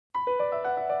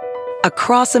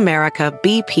Across America,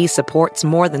 BP supports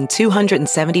more than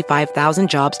 275,000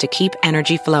 jobs to keep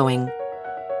energy flowing.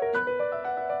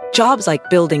 Jobs like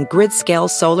building grid-scale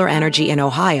solar energy in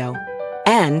Ohio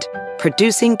and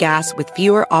producing gas with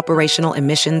fewer operational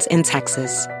emissions in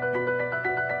Texas.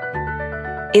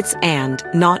 It's and,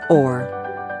 not or.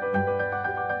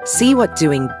 See what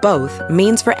doing both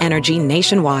means for energy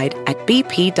nationwide at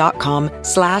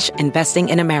bp.com/investing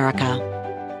in America.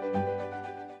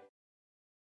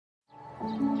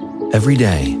 Every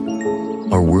day,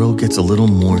 our world gets a little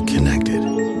more connected,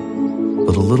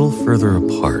 but a little further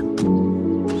apart.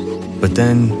 But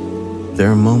then,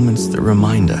 there are moments that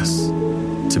remind us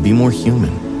to be more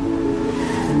human.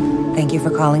 Thank you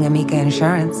for calling Amica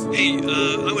Insurance. Hey,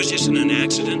 I was just in an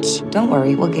accident. Don't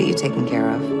worry, we'll get you taken care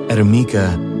of. At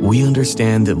Amica, we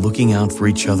understand that looking out for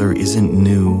each other isn't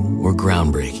new or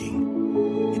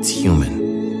groundbreaking. It's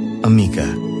human.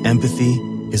 Amica, empathy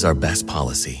is our best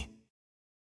policy.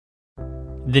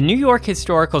 The New York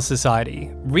Historical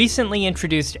Society recently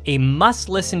introduced a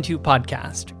must-listen-to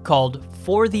podcast called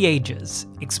For the Ages,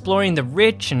 exploring the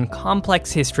rich and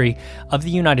complex history of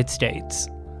the United States.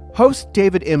 Host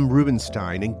David M.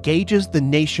 Rubenstein engages the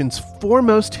nation's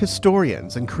foremost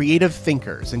historians and creative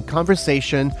thinkers in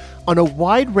conversation on a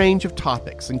wide range of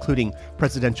topics, including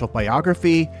presidential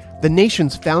biography, the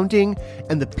nation's founding,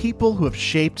 and the people who have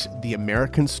shaped the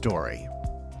American story.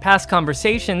 Past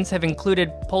conversations have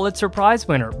included Pulitzer Prize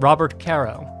winner Robert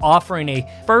Caro, offering a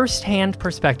first-hand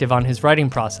perspective on his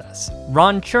writing process,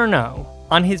 Ron Chernow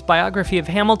on his biography of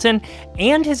Hamilton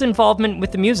and his involvement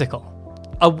with the musical,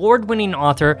 award-winning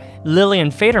author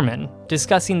Lillian Faderman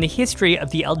discussing the history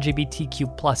of the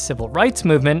LGBTQ+ civil rights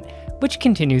movement, which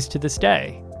continues to this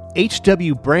day.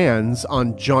 H.W. Brands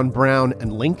on John Brown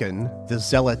and Lincoln, the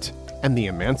Zealot and the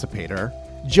Emancipator,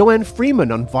 Joanne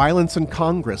Freeman on violence in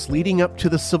Congress leading up to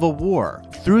the Civil War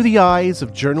through the eyes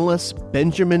of journalist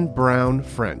Benjamin Brown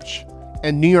French,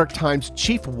 and New York Times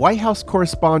chief White House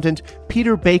correspondent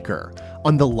Peter Baker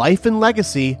on the life and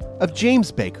legacy of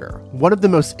James Baker, one of the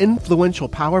most influential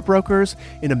power brokers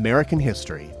in American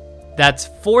history. That's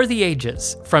For the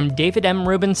Ages from David M.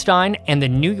 Rubenstein and the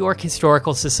New York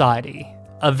Historical Society.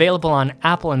 Available on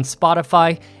Apple and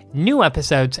Spotify, new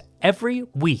episodes every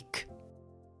week.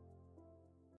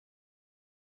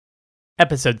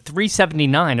 Episode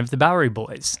 379 of The Bowery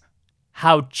Boys.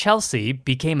 How Chelsea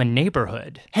Became a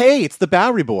Neighborhood. Hey, it's the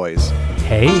Bowery Boys.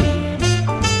 Hey.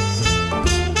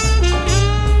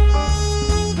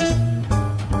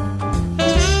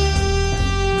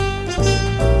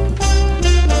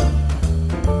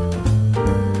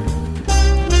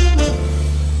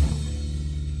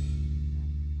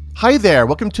 Hi there,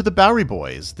 welcome to the Bowery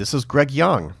Boys. This is Greg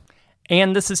Young.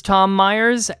 And this is Tom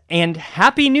Myers, and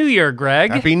Happy New Year,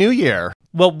 Greg. Happy New Year.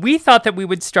 Well, we thought that we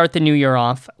would start the new year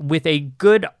off with a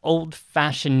good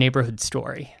old-fashioned neighborhood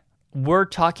story. We're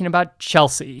talking about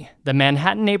Chelsea, the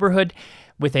Manhattan neighborhood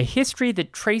with a history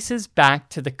that traces back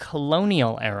to the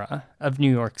colonial era of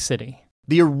New York City.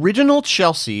 The original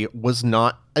Chelsea was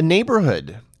not a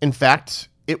neighborhood. In fact,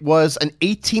 it was an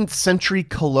 18th century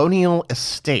colonial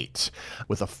estate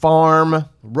with a farm,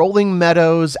 rolling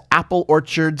meadows, apple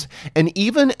orchards, and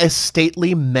even a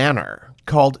stately manor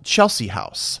called Chelsea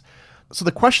House. So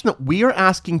the question that we are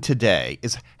asking today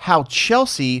is how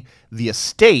Chelsea, the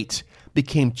estate,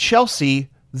 became Chelsea,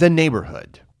 the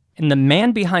neighborhood. And the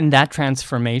man behind that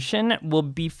transformation will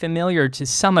be familiar to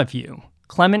some of you,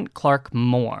 Clement Clarke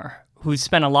Moore, who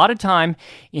spent a lot of time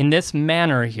in this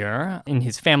manor here, in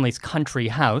his family's country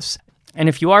house. And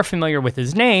if you are familiar with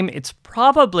his name, it's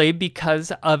probably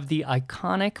because of the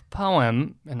iconic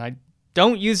poem, and I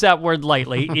don't use that word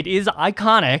lightly, it is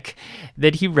iconic,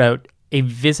 that he wrote, A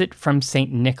Visit from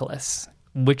St. Nicholas,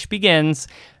 which begins,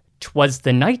 "'Twas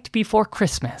the night before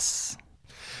Christmas."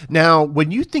 Now,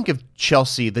 when you think of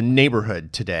Chelsea, the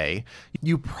neighborhood today,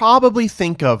 you probably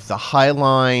think of the High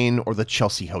Line or the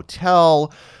Chelsea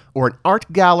Hotel, or an art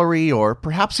gallery, or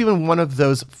perhaps even one of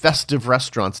those festive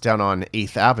restaurants down on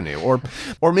 8th Avenue,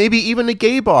 or maybe even a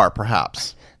gay bar,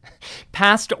 perhaps.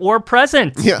 Past or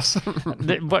present. Yes.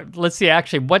 Let's see,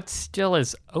 actually, what still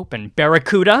is open?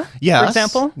 Barracuda, yes, for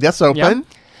example? That's open.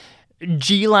 Yep.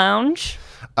 G Lounge?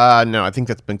 No, I think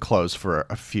that's been closed for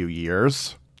a few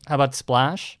years. How about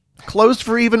Splash? Closed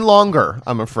for even longer,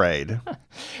 I'm afraid.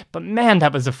 But man,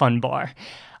 that was a fun bar.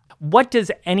 What does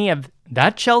any of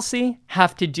that Chelsea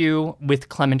have to do with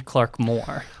Clement Clarke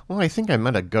Moore? Well, I think I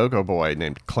met a go-go boy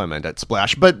named Clement at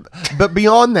Splash, but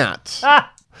beyond that,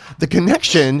 The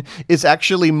connection is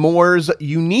actually Moore's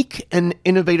unique and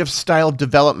innovative style of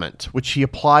development, which he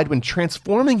applied when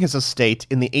transforming his estate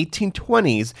in the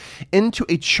 1820s into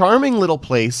a charming little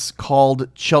place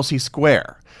called Chelsea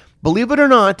Square. Believe it or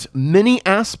not, many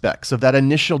aspects of that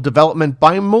initial development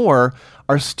by Moore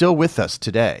are still with us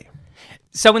today.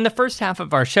 So in the first half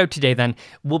of our show today, then,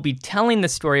 we'll be telling the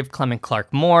story of Clement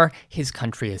Clarke Moore, his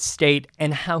country estate,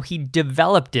 and how he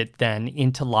developed it then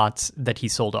into lots that he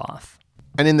sold off.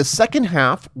 And in the second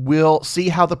half, we'll see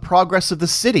how the progress of the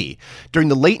city during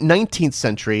the late 19th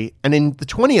century and in the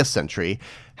 20th century,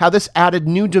 how this added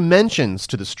new dimensions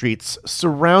to the streets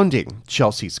surrounding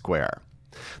Chelsea Square.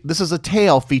 This is a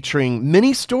tale featuring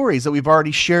many stories that we've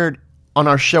already shared on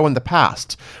our show in the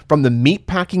past, from the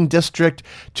meatpacking district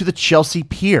to the Chelsea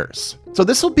Piers. So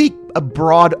this will be a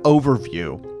broad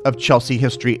overview of Chelsea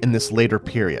history in this later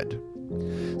period.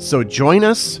 So join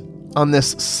us on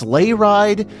this sleigh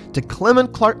ride to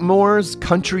Clement Clarke Moore's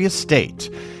country estate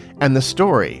and the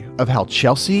story of how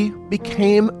Chelsea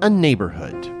became a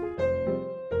neighborhood.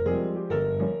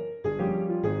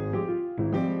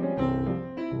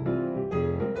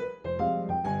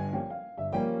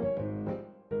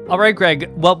 All right, Greg.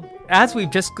 Well, as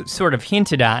we've just sort of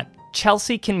hinted at,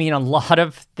 Chelsea can mean a lot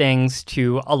of things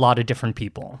to a lot of different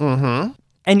people. Mm-hmm.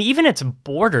 And even its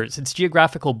borders, its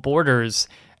geographical borders,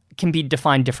 can be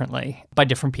defined differently by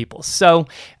different people. So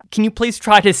can you please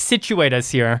try to situate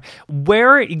us here?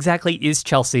 Where exactly is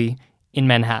Chelsea in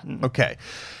Manhattan? Okay.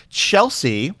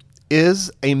 Chelsea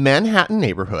is a Manhattan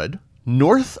neighborhood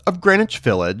north of Greenwich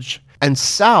Village and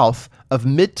south of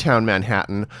Midtown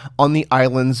Manhattan on the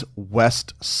island's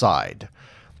west side.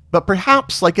 But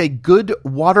perhaps like a good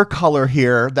watercolor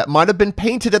here that might have been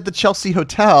painted at the Chelsea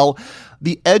Hotel,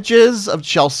 the edges of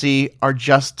Chelsea are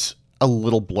just a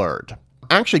little blurred.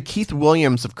 Actually, Keith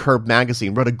Williams of Curb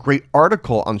Magazine wrote a great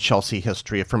article on Chelsea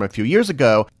history from a few years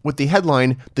ago with the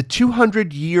headline, "The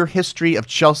 200-Year History of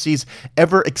Chelsea's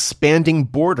Ever-Expanding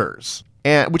Borders,"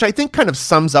 and which I think kind of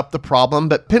sums up the problem,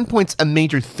 but pinpoints a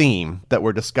major theme that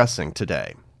we're discussing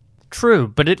today. True,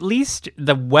 but at least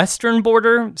the western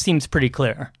border seems pretty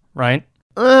clear, right?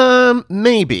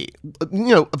 Maybe.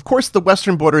 Of course, the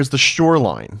western border is the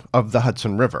shoreline of the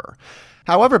Hudson River.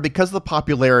 However, because of the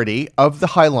popularity of the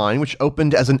High Line, which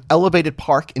opened as an elevated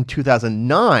park in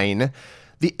 2009,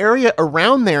 the area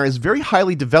around there is very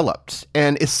highly developed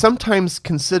and is sometimes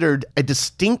considered a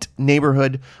distinct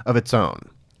neighborhood of its own.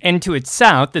 And to its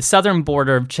south, the southern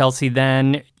border of Chelsea,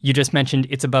 then, you just mentioned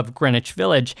it's above Greenwich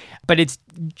Village, but it's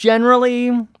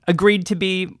generally agreed to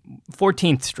be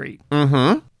 14th Street.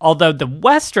 Mm-hmm. Although the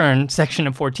western section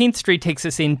of 14th Street takes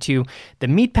us into the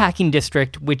Meatpacking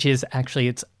District, which is actually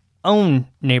its own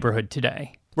neighborhood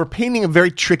today. We're painting a very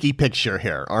tricky picture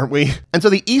here, aren't we? And so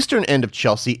the eastern end of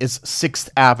Chelsea is 6th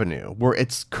Avenue, where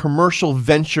its commercial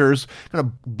ventures kind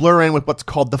of blur in with what's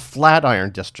called the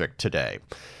Flatiron District today.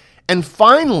 And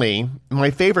finally, my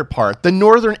favorite part, the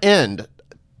northern end.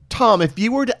 Tom, if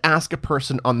you were to ask a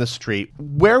person on the street,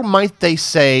 where might they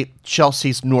say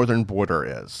Chelsea's northern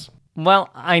border is? Well,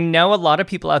 I know a lot of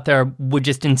people out there would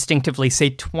just instinctively say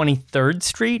 23rd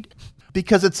Street.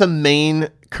 Because it's a main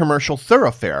commercial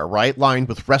thoroughfare, right? Lined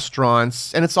with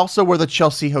restaurants, and it's also where the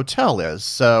Chelsea Hotel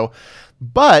is.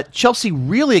 But Chelsea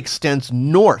really extends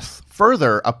north,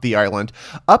 further up the island,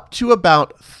 up to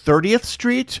about 30th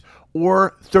Street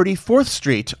or 34th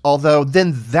Street, although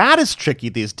then that is tricky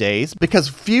these days because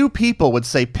few people would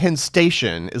say Penn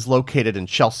Station is located in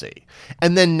Chelsea.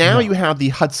 And then now you have the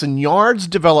Hudson Yards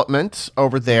development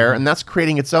over there, and that's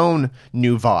creating its own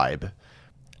new vibe.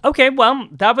 Okay, well,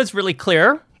 that was really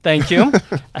clear. Thank you.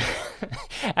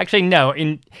 Actually, no.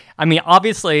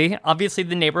 Obviously,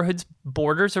 the neighborhood's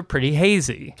borders are pretty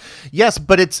hazy. Yes,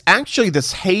 but it's actually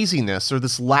this haziness or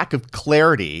this lack of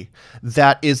clarity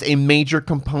that is a major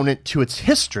component to its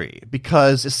history,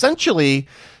 because essentially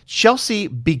Chelsea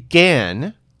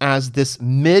began as this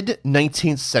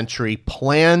mid-19th century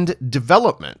planned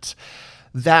development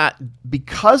that,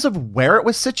 because of where it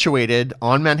was situated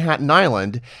on Manhattan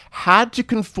Island, had to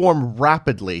conform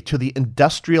rapidly to the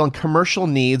industrial and commercial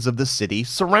needs of the city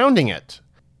surrounding it.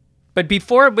 But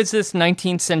before it was this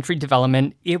 19th century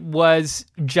development, it was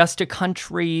just a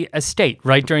country estate,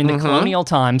 right? During the colonial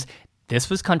times, this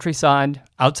was countryside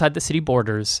outside the city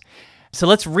borders. So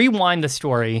let's rewind the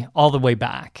story all the way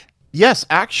back. Yes,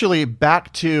 actually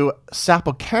back to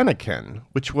Sappoquannocken,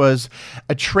 which was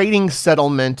a trading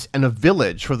settlement and a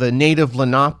village for the native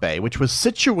Lenape, which was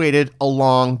situated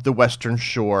along the western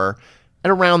shore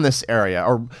and around this area,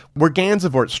 or where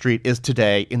Gansevoort Street is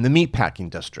today in the Meatpacking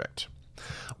District.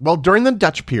 Well, during the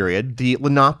Dutch period, the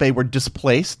Lenape were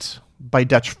displaced by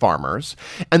Dutch farmers.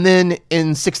 And then in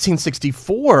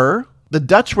 1664, the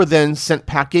Dutch were then sent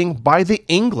packing by the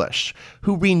English,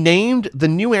 who renamed the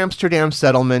New Amsterdam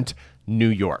settlement New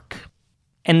York.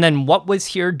 And then what was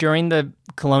here during the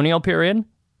colonial period?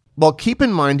 Well, keep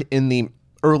in mind, in the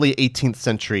early 18th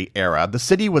century era, the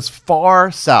city was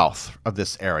far south of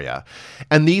this area,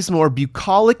 and these more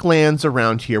bucolic lands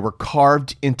around here were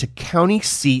carved into county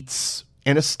seats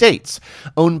and estates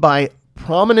owned by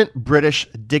prominent British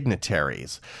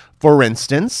dignitaries. For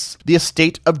instance, the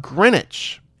estate of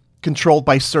Greenwich, controlled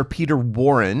by Sir Peter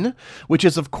Warren, which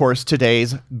is, of course,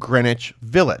 today's Greenwich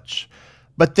Village.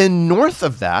 But then north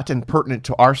of that, and pertinent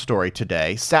to our story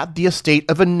today, sat the estate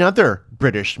of another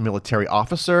British military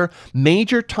officer,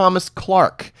 Major Thomas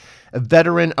Clark, a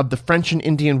veteran of the French and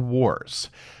Indian Wars.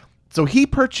 So he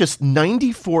purchased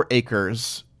 94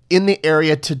 acres in the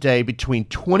area today between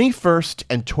 21st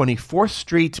and 24th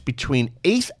Street, between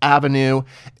 8th Avenue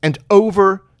and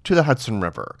over to the Hudson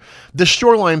River. The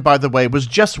shoreline, by the way, was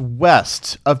just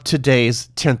west of today's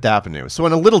 10th Avenue, so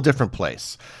in a little different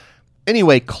place.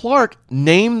 Anyway, Clark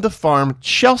named the farm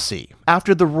Chelsea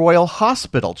after the Royal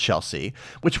Hospital Chelsea,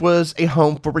 which was a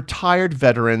home for retired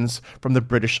veterans from the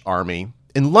British Army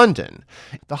in London.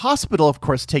 The hospital, of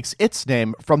course, takes its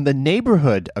name from the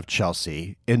neighborhood of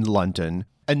Chelsea in London,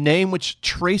 a name which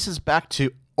traces back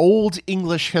to Old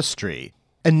English history,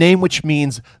 a name which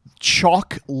means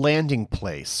chalk landing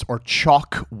place or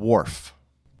chalk wharf.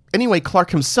 Anyway,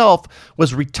 Clark himself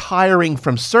was retiring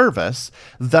from service,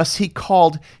 thus he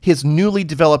called his newly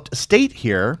developed estate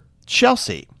here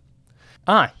Chelsea.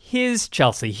 His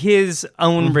Chelsea, his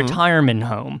own retirement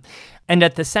home. And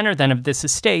at the center then of this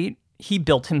estate, he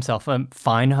built himself a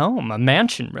fine home, a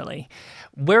mansion really.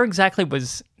 Where exactly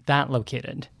was that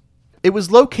located? It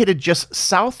was located just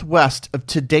southwest of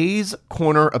today's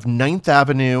corner of 9th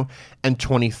Avenue and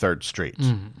 23rd Street.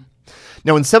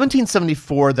 Now, in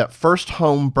 1774, that first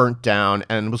home burnt down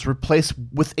and was replaced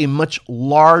with a much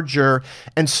larger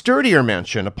and sturdier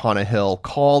mansion upon a hill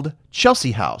called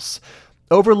Chelsea House,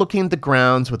 overlooking the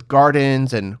grounds with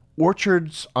gardens and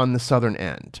orchards on the southern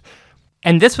end.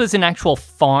 And this was an actual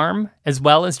farm as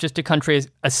well as just a country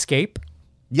escape?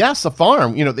 Yes, a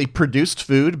farm. You know, they produced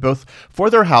food both for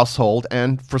their household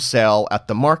and for sale at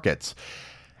the markets.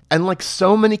 And like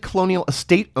so many colonial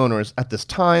estate owners at this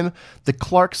time, the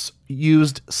Clarks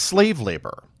used slave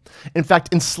labor. In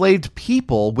fact, enslaved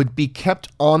people would be kept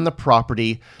on the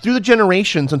property through the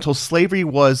generations until slavery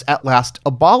was at last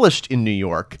abolished in New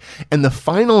York, and the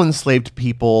final enslaved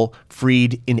people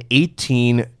freed in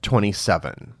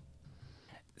 1827.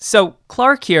 So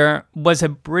Clark here was a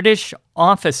British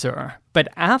officer, but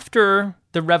after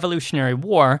the Revolutionary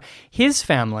War, his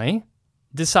family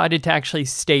decided to actually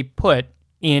stay put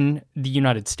in the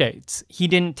United States. He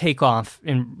didn't take off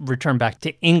and return back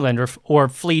to England or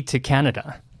flee to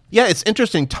Canada. Yeah, it's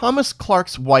interesting. Thomas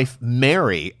Clark's wife,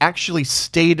 Mary, actually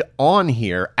stayed on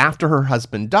here after her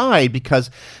husband died because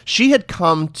she had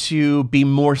come to be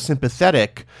more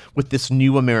sympathetic with this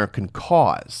new American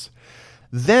cause.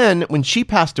 Then, when she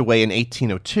passed away in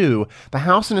 1802, the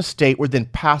house and estate were then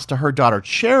passed to her daughter,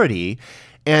 Charity,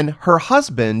 and her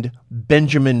husband,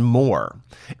 Benjamin Moore,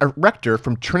 a rector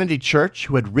from Trinity Church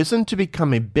who had risen to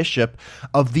become a bishop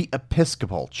of the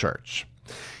Episcopal Church.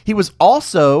 He was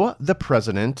also the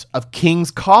president of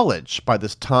King's College by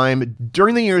this time,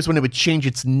 during the years when it would change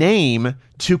its name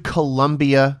to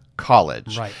Columbia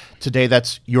College. Right. Today,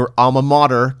 that's your alma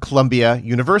mater, Columbia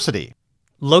University.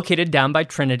 Located down by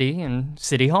Trinity and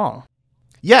City Hall.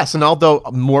 Yes, and although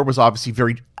Moore was obviously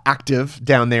very active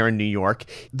down there in New York,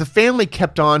 the family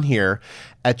kept on here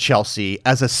at Chelsea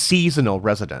as a seasonal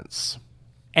residence.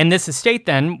 And this estate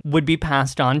then would be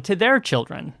passed on to their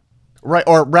children. Right,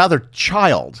 or rather,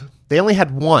 child. They only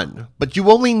had one, but you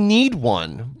only need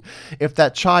one if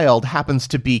that child happens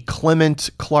to be Clement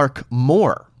Clark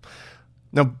Moore.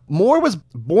 Now, Moore was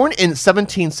born in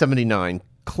 1779.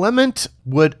 Clement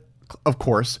would, of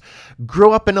course,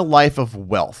 grow up in a life of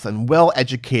wealth and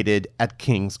well-educated at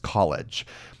King's College.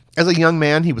 As a young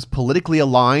man, he was politically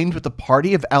aligned with the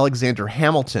party of Alexander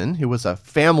Hamilton, who was a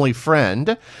family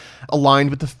friend, aligned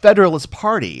with the Federalist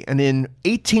Party. And in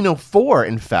 1804,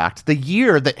 in fact, the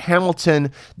year that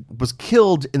Hamilton was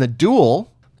killed in a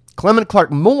duel, Clement Clark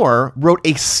Moore wrote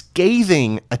a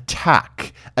scathing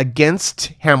attack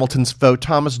against Hamilton's foe,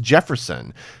 Thomas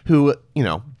Jefferson, who,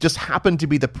 just happened to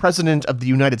be the president of the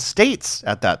United States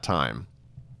at that time.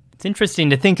 It's interesting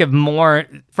to think of Moore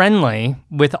friendly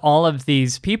with all of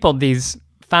these people, these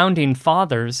founding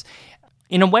fathers.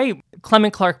 In a way,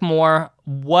 Clement Clark Moore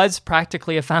was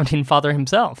practically a founding father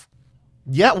himself.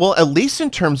 Yeah, well, at least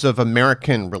in terms of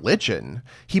American religion,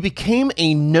 he became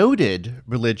a noted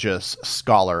religious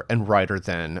scholar and writer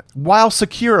then, while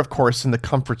secure, of course, in the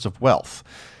comforts of wealth.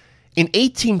 In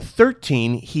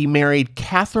 1813, he married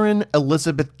Catherine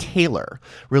Elizabeth Taylor,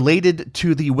 related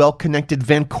to the well-connected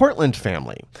Van Cortlandt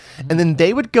family. And then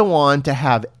they would go on to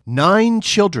have 9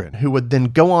 children who would then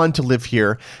go on to live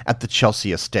here at the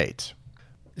Chelsea estate.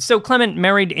 So Clement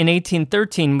married in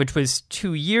 1813, which was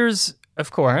 2 years,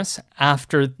 of course,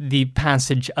 after the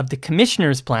passage of the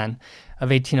Commissioner's Plan of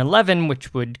 1811,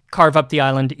 which would carve up the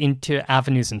island into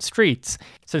avenues and streets.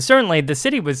 So certainly the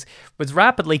city was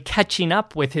rapidly catching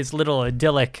up with his little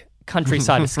idyllic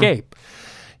countryside escape.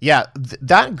 Yeah,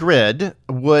 that grid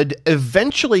would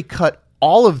eventually cut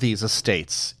all of these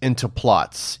estates into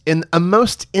plots in a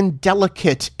most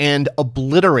indelicate and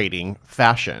obliterating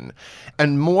fashion.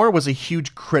 And More was a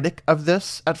huge critic of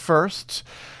this at first.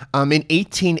 In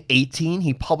 1818,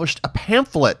 he published a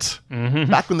pamphlet,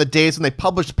 back in the days when they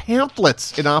published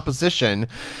pamphlets in opposition,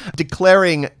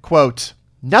 declaring, quote,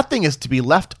 "Nothing is to be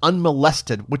left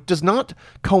unmolested which does not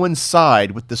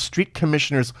coincide with the street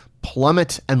commissioners'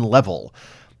 plummet and level.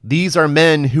 These are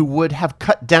men who would have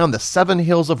cut down the 7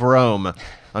 hills of Rome,"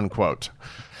 unquote.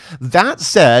 That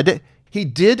said, he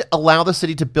did allow the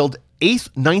city to build 8th,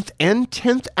 9th, and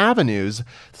 10th avenues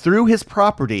through his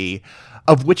property,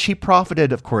 of which he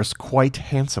profited, of course, quite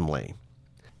handsomely.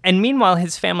 And meanwhile,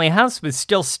 his family house was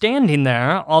still standing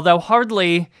there, although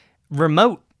hardly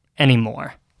remote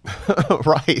anymore.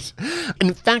 Right.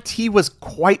 In fact, he was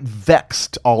quite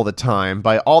vexed all the time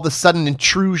by all the sudden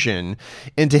intrusion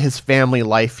into his family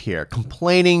life here,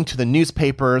 complaining to the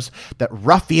newspapers that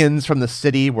ruffians from the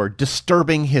city were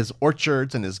disturbing his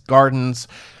orchards and his gardens.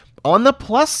 On the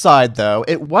plus side, though,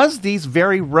 it was these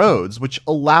very roads which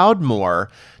allowed More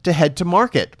to head to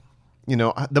market. You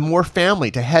know, the More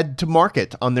family to head to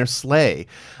market on their sleigh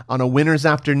on a winter's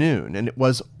afternoon. And it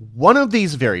was one of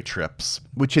these very trips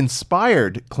which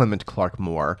inspired Clement Clarke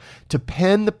More to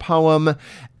pen the poem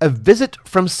A Visit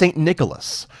from St.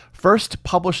 Nicholas, first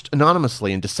published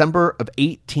anonymously in December of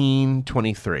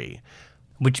 1823.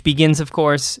 Which begins, of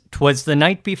course, "'Twas the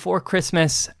night before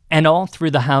Christmas, and all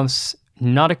through the house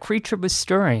not a creature was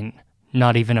stirring,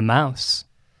 not even a mouse."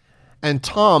 And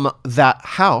Tom, that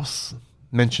house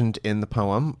mentioned in the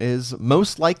poem is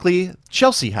most likely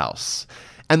Chelsea House,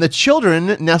 and the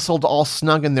children nestled all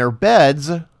snug in their beds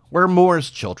were More's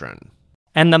children.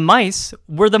 And the mice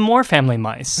were the More family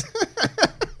mice.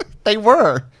 They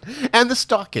were. And the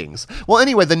stockings. Well,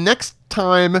 anyway, the next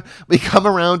time we come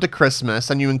around to Christmas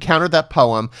and you encounter that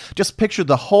poem, just picture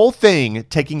the whole thing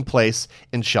taking place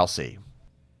in Chelsea.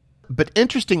 But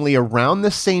interestingly, around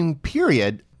the same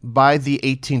period, by the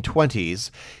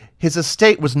 1820s, his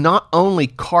estate was not only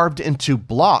carved into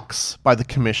blocks by the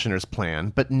Commissioner's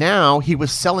Plan, but now he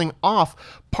was selling off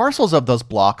parcels of those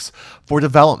blocks for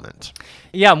development.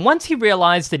 Yeah, once he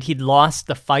realized that he'd lost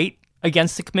the fight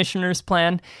against the Commissioner's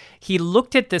Plan, he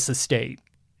looked at this estate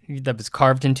that was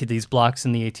carved into these blocks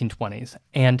in the 1820s,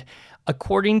 and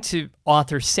according to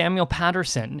author Samuel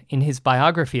Patterson in his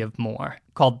biography of More,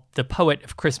 called The Poet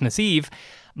of Christmas Eve,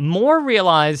 More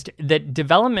realized that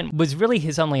development was really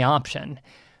his only option.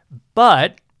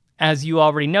 But, as you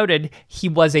already noted, he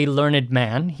was a learned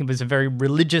man. He was a very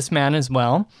religious man as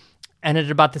well. And at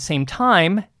about the same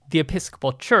time, the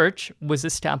Episcopal Church was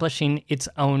establishing its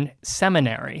own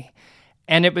seminary.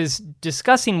 And it was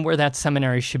discussing where that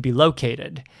seminary should be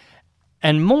located.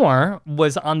 And More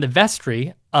was on the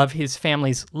vestry of his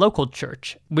family's local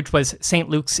church, which was St.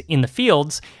 Luke's in the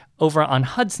Fields over on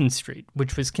Hudson Street,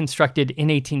 which was constructed in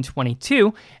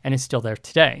 1822 and is still there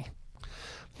today.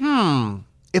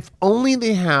 If only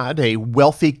they had a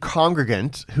wealthy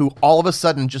congregant who all of a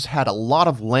sudden just had a lot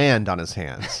of land on his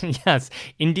hands. Yes,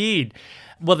 indeed.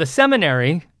 Well, the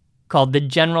seminary, called the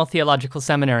General Theological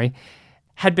Seminary,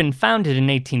 had been founded in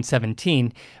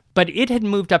 1817, but it had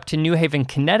moved up to New Haven,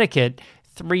 Connecticut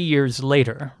 3 years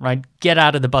later, right? Get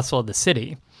out of the bustle of the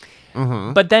city.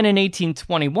 But then in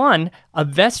 1821, a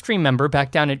vestry member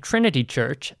back down at Trinity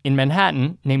Church in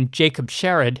Manhattan named Jacob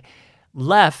Sherrod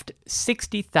left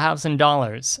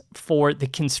 $60,000 for the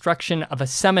construction of a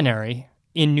seminary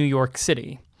in New York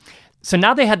City. So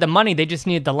now they had the money, they just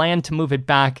needed the land to move it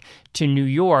back to New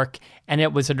York, and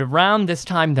it was at around this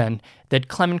time then that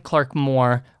Clement Clarke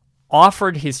More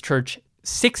offered his church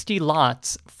 60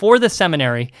 lots for the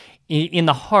seminary in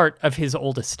the heart of his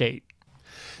old estate.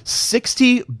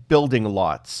 60 building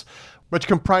lots, which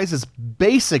comprises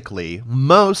basically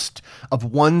most of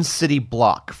one city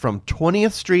block from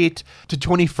 20th Street to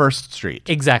 21st Street.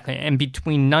 Exactly, and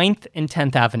between 9th and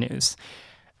 10th Avenues.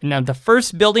 Now, the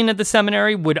first building of the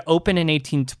seminary would open in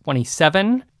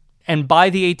 1827, and by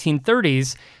the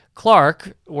 1830s,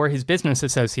 Clark, or his business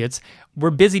associates,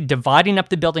 were busy dividing up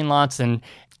the building lots and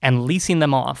leasing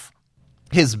them off.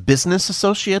 His business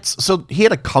associates? So he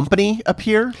had a company up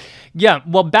here? Yeah,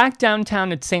 well, back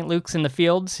downtown at St. Luke's in the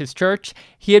Fields, his church,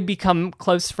 he had become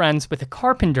close friends with a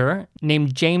carpenter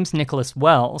named James Nicholas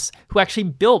Wells, who actually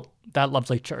built that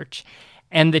lovely church.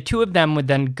 And the two of them would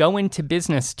then go into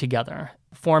business together,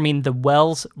 forming the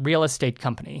Wells Real Estate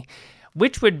Company,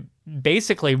 which would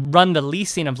basically run the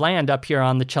leasing of land up here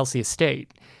on the Chelsea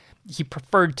estate. He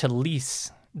preferred to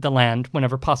lease the land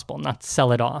whenever possible, not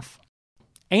sell it off.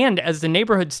 And as the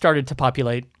neighborhood started to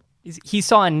populate, he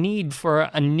saw a need for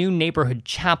a new neighborhood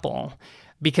chapel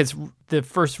because the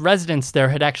first residents there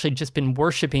had actually just been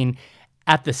worshiping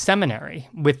at the seminary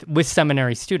with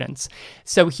seminary students.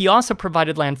 So he also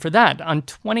provided land for that on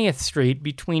 20th Street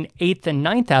between 8th and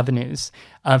 9th Avenues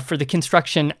for the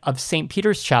construction of St.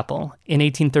 Peter's Chapel in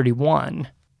 1831.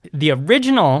 The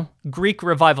original Greek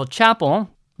Revival Chapel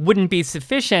wouldn't be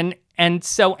sufficient, and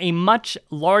so a much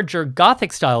larger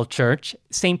Gothic-style church,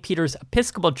 St. Peter's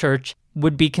Episcopal Church,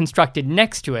 would be constructed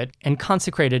next to it and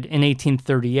consecrated in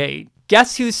 1838.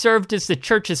 Guess who served as the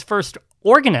church's first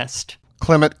organist?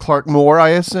 Clement Clark Moore, I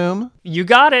assume? You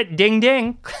got it. Ding,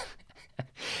 ding.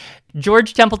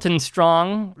 George Templeton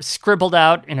Strong scribbled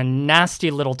out in a nasty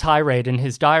little tirade in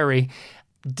his diary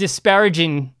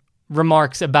disparaging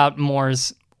remarks about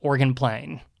Moore's organ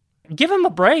playing. Give him a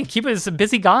break. He was a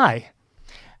busy guy.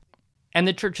 And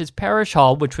the church's parish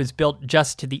hall, which was built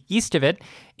just to the east of it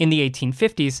in the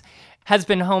 1850s, has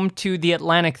been home to the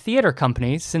Atlantic Theater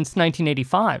Company since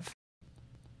 1985.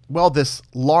 Well, this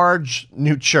large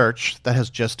new church that has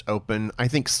just opened, I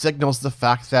think, signals the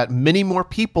fact that many more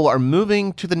people are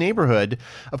moving to the neighborhood.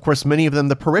 Of course, many of them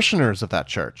the parishioners of that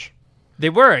church. They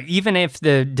were, even if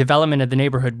the development of the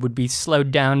neighborhood would be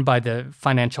slowed down by the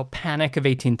financial panic of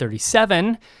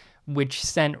 1837, which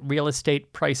sent real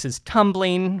estate prices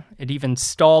tumbling. It even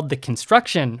stalled the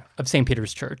construction of St.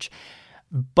 Peter's Church.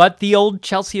 But the old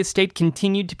Chelsea estate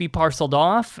continued to be parceled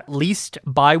off, leased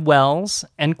by Wells,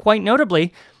 and quite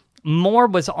notably, Moore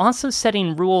was also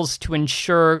setting rules to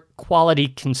ensure quality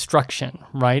construction,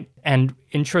 right? And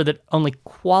ensure that only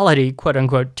quality,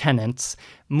 quote-unquote, tenants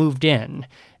moved in,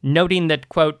 noting that,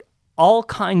 quote, all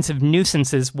kinds of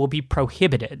nuisances will be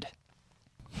prohibited.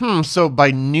 So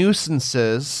by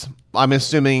nuisances, I'm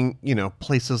assuming,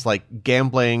 places like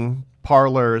gambling,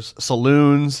 parlors,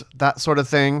 saloons, that sort of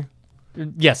thing?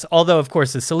 Yes, although, of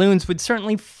course, the saloons would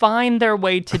certainly find their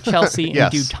way to Chelsea in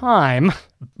Yes. due time,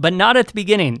 but not at the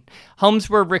beginning. Homes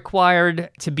were required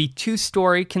to be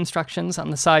two-story constructions on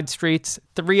the side streets,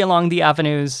 3 along the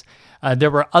avenues.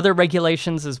 There were other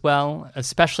regulations as well,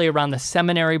 especially around the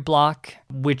seminary block,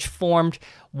 which formed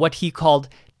what he called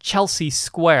Chelsea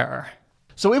Square.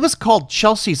 So it was called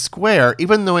Chelsea Square,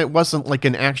 even though it wasn't like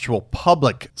an actual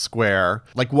public square,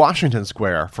 like Washington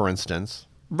Square, for instance.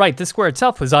 Right, the square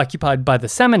itself was occupied by the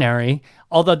seminary.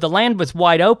 Although the land was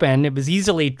wide open, it was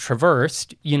easily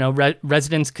traversed.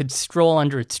 Residents could stroll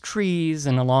under its trees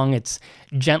and along its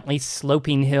gently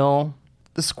sloping hill.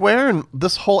 The square and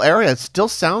this whole area, it still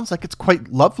sounds like it's quite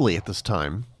lovely at this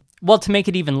time. Well, to make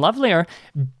it even lovelier,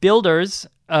 builders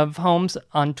of homes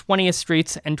on 20th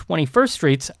Streets and 21st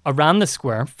Streets around the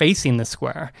square, facing the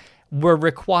square, were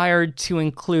required to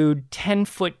include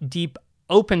 10-foot deep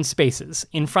open spaces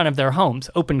in front of their homes,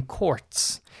 open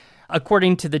courts.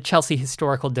 According to the Chelsea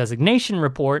Historical Designation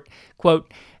Report, quote,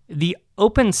 the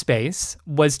open space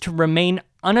was to remain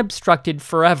unobstructed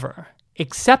forever,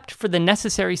 except for the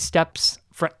necessary steps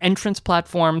for entrance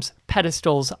platforms,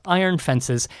 pedestals, iron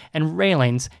fences, and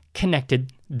railings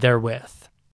connected therewith.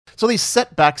 So these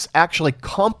setbacks actually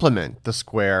complement the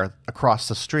square across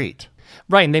the street.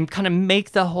 Right, and they kind of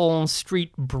make the whole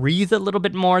street breathe a little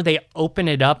bit more. They open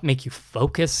it up, make you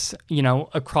focus,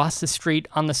 across the street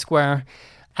on the square,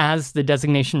 as the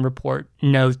designation report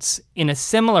notes, in a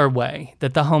similar way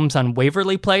that the homes on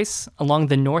Waverly Place along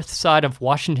the north side of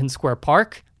Washington Square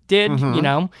Park did,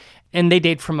 and they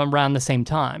date from around the same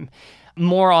time.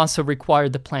 Moore also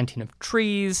required the planting of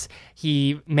trees.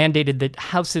 He mandated that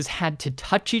houses had to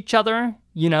touch each other,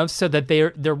 so that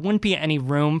there wouldn't be any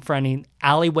room for any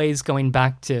alleyways going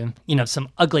back to, some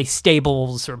ugly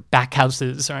stables or back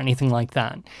houses or anything like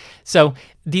that. So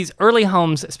these early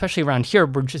homes, especially around here,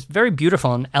 were just very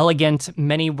beautiful and elegant.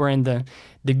 Many were in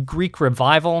the Greek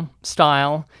Revival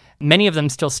style. Many of them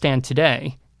still stand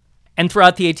today. And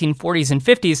throughout the 1840s and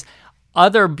 50s,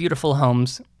 other beautiful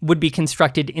homes would be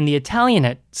constructed in the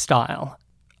Italianate style,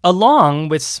 along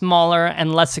with smaller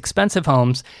and less expensive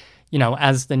homes,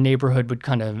 as the neighborhood would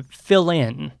kind of fill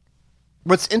in.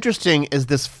 What's interesting is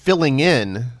this filling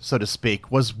in, so to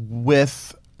speak, was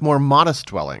with more modest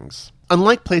dwellings,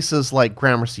 unlike places like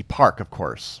Gramercy Park, of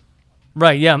course.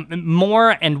 Right, yeah.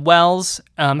 Moore and Wells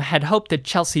had hoped that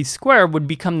Chelsea Square would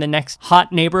become the next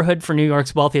hot neighborhood for New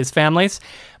York's wealthiest families.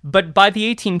 But by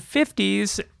the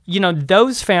 1850s,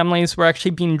 those families were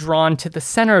actually being drawn to the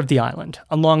center of the island,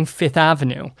 along Fifth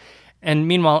Avenue. And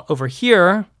meanwhile, over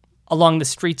here, along the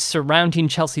streets surrounding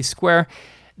Chelsea Square,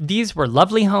 these were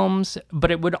lovely homes, but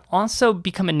it would also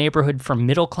become a neighborhood for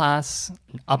middle-class,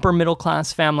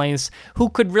 upper-middle-class families who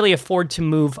could really afford to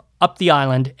move up the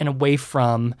island and away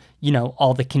from,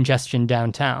 all the congestion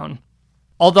downtown.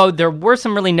 Although there were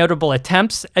some really notable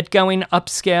attempts at going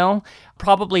upscale,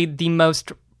 probably the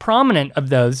most prominent of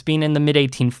those being in the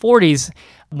mid-1840s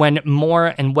when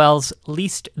Moore and Wells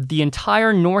leased the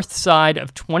entire north side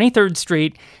of 23rd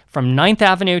Street from 9th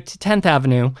Avenue to 10th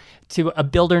Avenue to a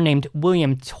builder named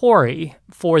William Torrey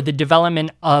for the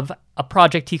development of a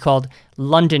project he called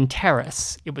London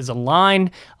Terrace. It was a line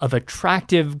of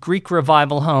attractive Greek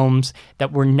Revival homes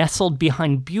that were nestled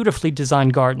behind beautifully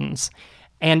designed gardens.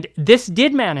 And this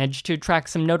did manage to attract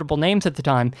some notable names at the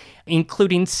time,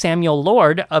 including Samuel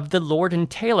Lord of the Lord &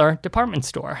 Taylor department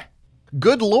store.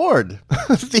 Good Lord.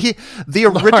 the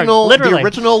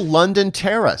original London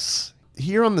Terrace,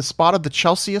 here on the spot of the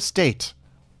Chelsea estate.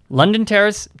 London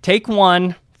Terrace, take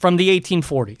one from the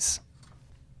 1840s.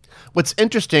 What's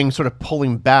interesting, sort of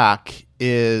pulling back,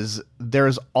 is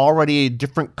there's already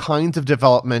different kinds of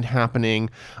development happening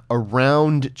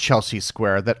around Chelsea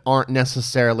Square that aren't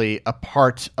necessarily a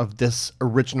part of this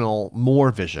original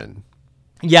Moore vision.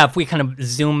 Yeah, if we kind of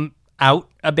zoom out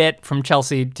a bit from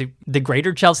Chelsea to the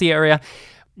greater Chelsea area,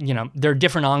 there are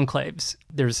different enclaves.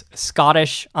 There's a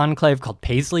Scottish enclave called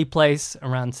Paisley Place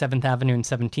around 7th Avenue and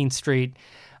 17th Street.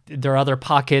 There are other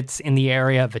pockets in the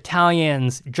area of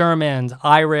Italians, Germans,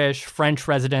 Irish, French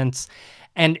residents.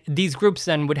 And these groups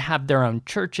then would have their own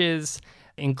churches,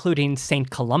 including St.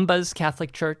 Columba's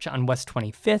Catholic Church on West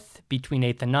 25th between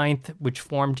 8th and 9th, which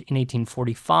formed in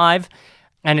 1845.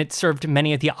 And it served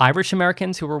many of the Irish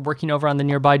Americans who were working over on the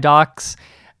nearby docks.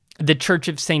 The Church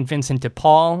of St. Vincent de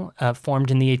Paul formed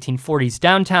in the 1840s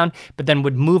downtown, but then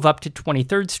would move up to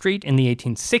 23rd Street in the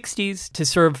 1860s to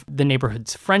serve the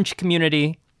neighborhood's French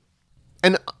community.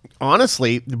 And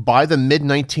honestly, by the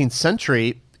mid-19th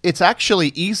century, it's actually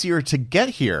easier to get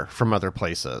here from other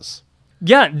places.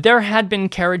 Yeah, there had been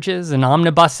carriages and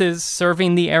omnibuses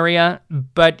serving the area,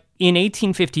 but in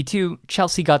 1852,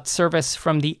 Chelsea got service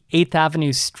from the 8th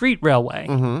Avenue Street Railway,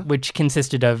 which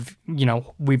consisted of,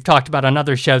 we've talked about on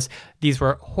other shows, these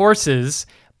were horses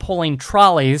pulling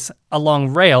trolleys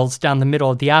along rails down the middle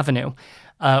of the avenue,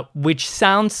 which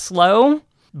sounds slow,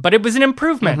 but it was an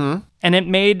improvement, and it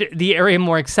made the area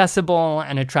more accessible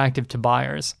and attractive to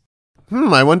buyers.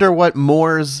 I wonder what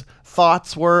Moore's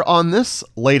thoughts were on this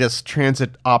latest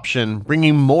transit option,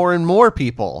 bringing more and more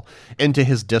people into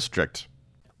his district.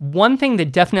 One thing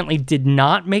that definitely did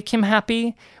not make him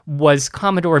happy was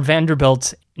Commodore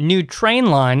Vanderbilt's new train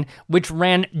line, which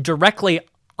ran directly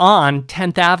on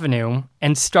 10th Avenue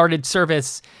and started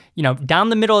service, down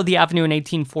the middle of the avenue in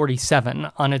 1847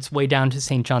 on its way down to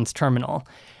St. John's Terminal.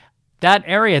 That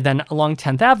area then along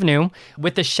 10th Avenue,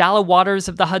 with the shallow waters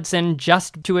of the Hudson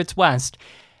just to its west,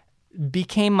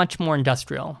 became much more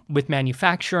industrial, with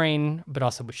manufacturing, but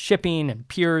also with shipping and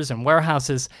piers and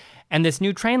warehouses. And this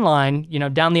new train line,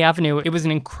 down the avenue, it was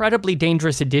an incredibly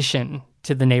dangerous addition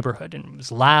to the neighborhood. And it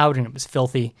was loud and it was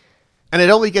filthy. And it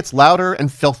only gets louder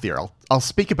and filthier. I'll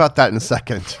speak about that in a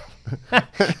second.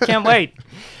 Can't wait.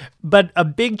 But a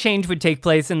big change would take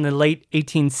place in the late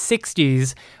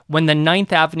 1860s when the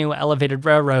 9th Avenue Elevated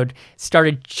Railroad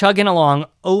started chugging along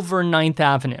over 9th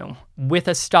Avenue with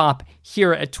a stop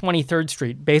here at 23rd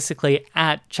Street, basically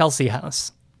at Chelsea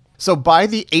House. So by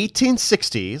the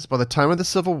 1860s, by the time of the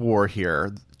Civil War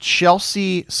here,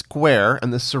 Chelsea Square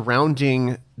and the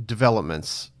surrounding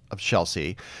developments of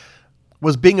Chelsea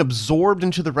was being absorbed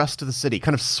into the rest of the city,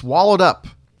 kind of swallowed up.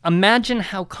 Imagine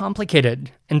how complicated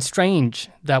and strange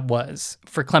that was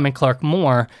for Clement Clarke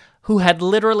Moore, who had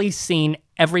literally seen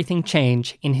everything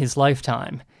change in his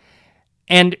lifetime.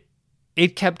 And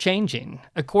it kept changing.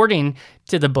 According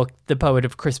to the book The Poet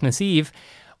of Christmas Eve,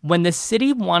 when the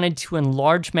city wanted to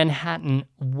enlarge Manhattan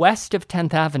west of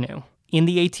 10th Avenue in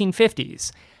the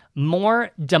 1850s, Moore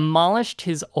demolished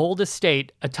his old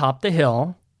estate atop the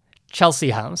hill, Chelsea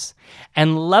House,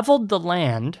 and leveled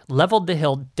the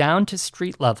hill down to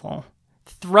street level,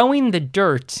 throwing the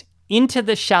dirt into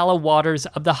the shallow waters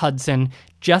of the Hudson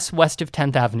just west of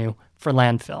 10th Avenue for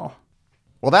landfill.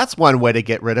 Well, that's one way to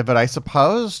get rid of it, I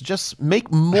suppose. Just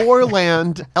make more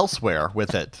land elsewhere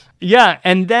with it. Yeah,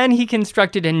 and then he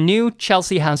constructed a new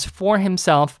Chelsea house for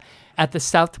himself at the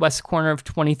southwest corner of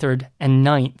 23rd and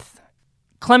 9th.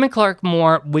 Clement Clarke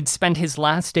Moore would spend his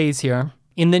last days here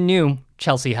in the new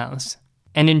Chelsea house.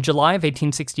 And in July of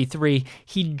 1863,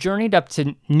 he journeyed up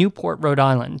to Newport, Rhode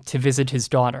Island to visit his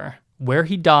daughter, where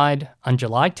he died on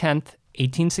July 10th,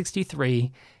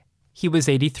 1863. He was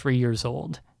 83 years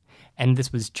old. And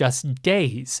this was just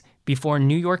days before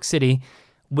New York City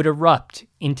would erupt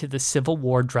into the Civil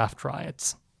War draft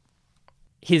riots.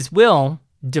 His will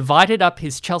divided up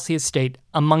his Chelsea estate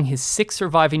among his 6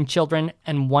 surviving children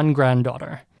and 1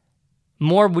 granddaughter.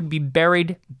 Moore would be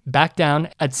buried back down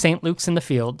at St. Luke's in the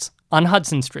Fields on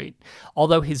Hudson Street,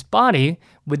 although his body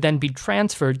would then be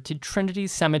transferred to Trinity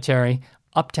Cemetery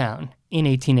uptown in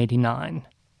 1889.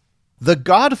 The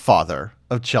godfather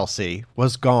of Chelsea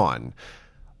was gone,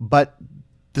 but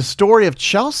the story of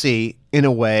Chelsea, in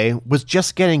a way, was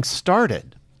just getting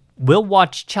started. We'll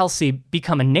watch Chelsea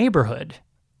become a neighborhood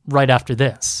right after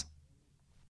this.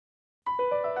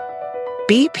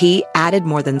 BP added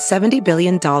more than $70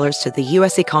 billion to the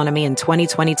U.S. economy in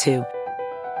 2022.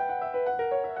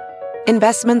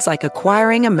 Investments like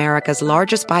acquiring America's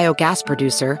largest biogas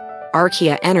producer,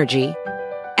 Archaea Energy,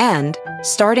 and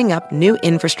starting up new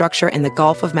infrastructure in the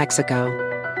Gulf of Mexico.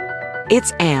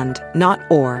 It's and, not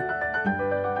or.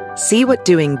 See what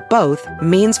doing both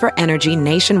means for energy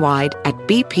nationwide at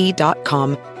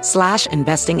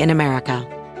bp.com/investing in America.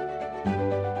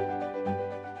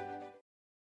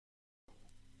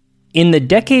 In the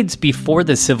decades before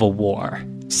the Civil War,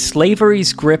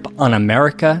 slavery's grip on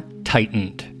America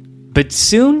tightened. But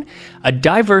soon, a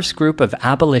diverse group of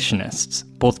abolitionists,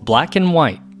 both black and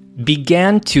white,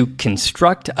 began to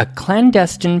construct a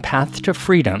clandestine path to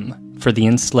freedom for the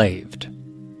enslaved.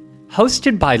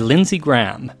 Hosted by Lindsey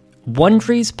Graham,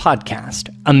 Wondery's podcast,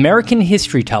 American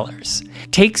History Tellers,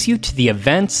 takes you to the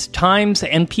events, times,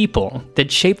 and people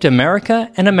that shaped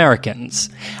America and Americans,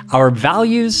 our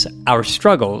values, our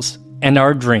struggles, and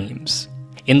our dreams.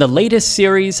 In the latest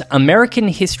series, American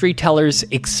History Tellers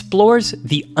explores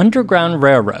the Underground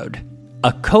Railroad,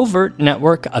 a covert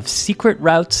network of secret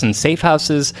routes and safe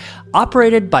houses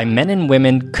operated by men and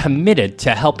women committed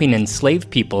to helping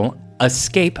enslaved people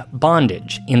escape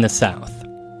bondage in the South.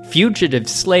 Fugitive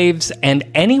slaves and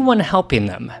anyone helping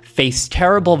them face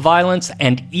terrible violence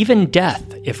and even death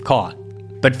if caught.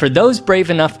 But for those brave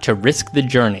enough to risk the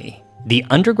journey, the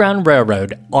Underground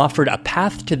Railroad offered a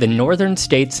path to the northern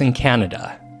states and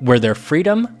Canada, where their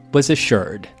freedom was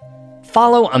assured.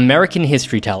 Follow American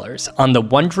History Tellers on the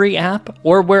Wondery app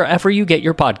or wherever you get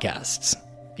your podcasts.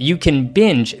 You can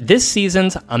binge this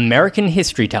season's American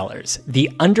History Tellers,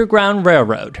 The Underground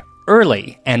Railroad,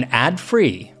 early and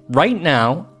ad-free right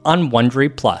now on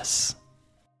Wondery Plus.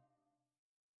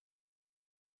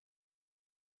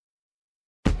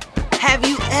 Have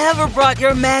you ever brought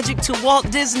your magic to Walt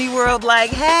Disney World like,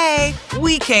 hey,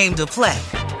 we came to play?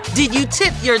 Did you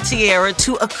tip your tiara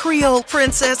to a Creole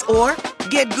princess or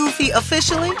get goofy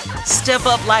officially? Step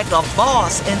up like a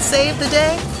boss and save the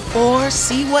day? Or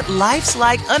see what life's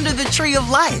like under the tree of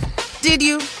life? Did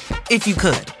you? If you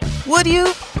could. Would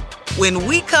you? When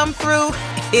we come through,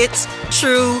 it's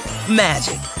true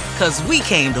magic. 'Cause we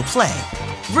came to play.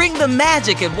 Bring the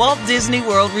magic at Walt Disney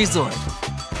World Resort.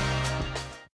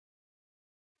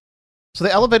 So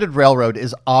the elevated railroad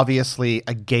is obviously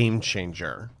a game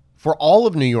changer for all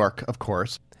of New York, of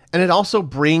course, and it also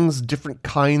brings different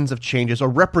kinds of changes or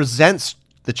represents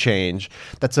the change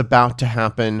that's about to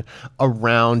happen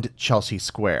around Chelsea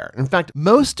Square. In fact,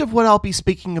 most of what I'll be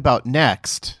speaking about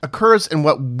next occurs in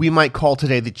what we might call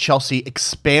today the Chelsea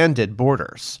expanded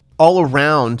borders, all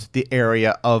around the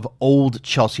area of Old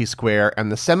Chelsea Square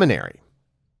and the Seminary.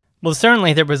 Well,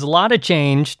 certainly there was a lot of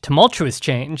change, tumultuous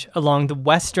change, along the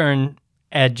western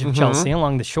edge of Chelsea,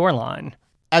 along the shoreline.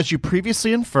 As you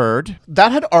previously inferred,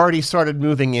 that had already started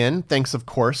moving in, thanks, of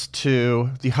course,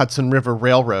 to the Hudson River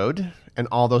Railroad and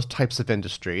all those types of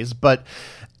industries. But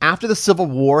after the Civil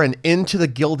War and into the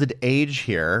Gilded Age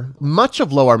here, much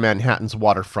of Lower Manhattan's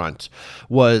waterfront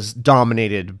was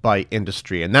dominated by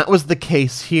industry, and that was the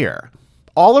case here.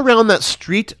 All around that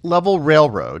street-level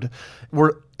railroad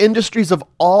were industries of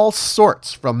all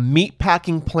sorts, from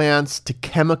meatpacking plants to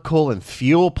chemical and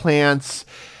fuel plants.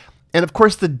 And of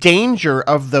course, the danger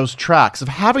of those tracks, of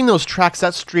having those tracks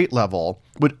at street level,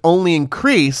 would only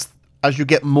increase as you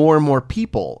get more and more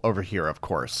people over here, of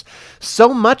course.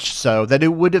 So much so that it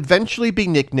would eventually be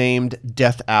nicknamed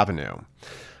Death Avenue.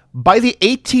 By the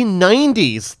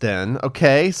 1890s then,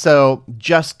 okay, so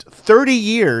just 30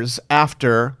 years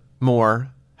after Moore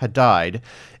had died,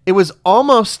 it was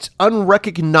almost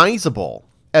unrecognizable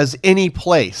as any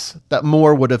place that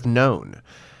Moore would have known.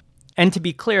 And to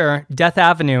be clear, Death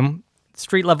Avenue,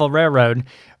 street-level railroad,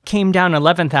 came down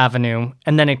 11th Avenue,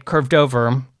 and then it curved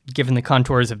over, given the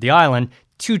contours of the island,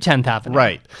 to 10th Avenue.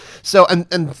 Right. So,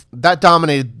 and that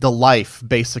dominated the life,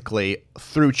 basically,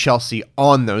 through Chelsea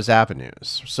on those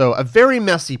avenues. So, a very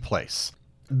messy place.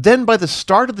 Then, by the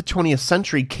start of the 20th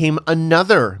century, came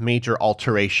another major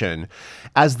alteration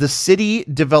as the city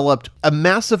developed a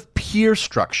massive pier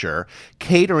structure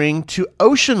catering to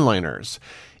ocean liners.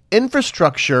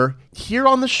 Infrastructure here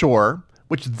on the shore,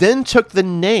 which then took the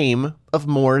name of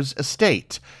Moore's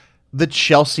estate, the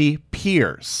Chelsea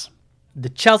Piers. The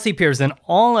Chelsea Piers, and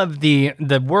all of the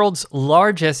world's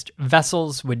largest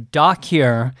vessels would dock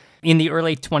here in the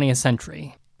early 20th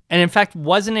century. And in fact,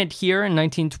 wasn't it here in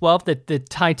 1912 that the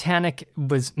Titanic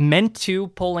was meant to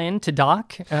pull in to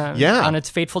dock on its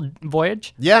fateful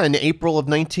voyage? Yeah, in April of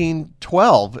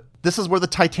 1912. This is where the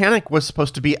Titanic was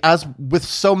supposed to be, as with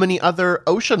so many other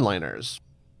ocean liners.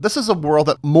 This is a world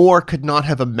that Moore could not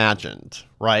have imagined,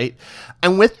 right?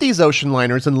 And with these ocean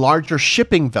liners and larger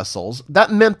shipping vessels,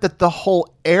 that meant that the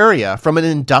whole area, from an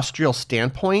industrial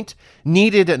standpoint,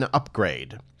 needed an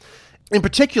upgrade. In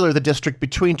particular, the district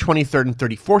between 23rd and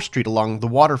 34th Street along the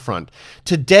waterfront,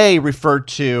 today referred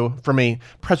to, from a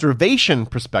preservation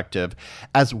perspective,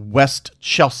 as West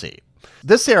Chelsea.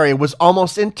 This area was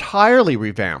almost entirely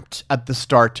revamped at the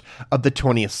start of the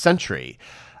 20th century.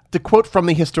 The quote from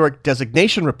the Historic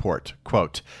Designation Report,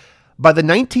 quote, "By the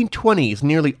 1920s,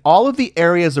 nearly all of the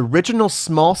area's original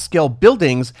small-scale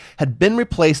buildings had been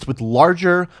replaced with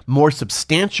larger, more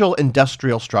substantial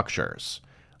industrial structures,"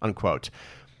 unquote.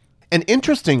 And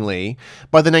interestingly,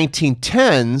 by the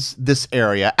 1910s, this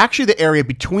area, actually the area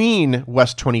between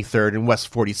West 23rd and West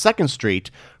 42nd Street,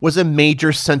 was a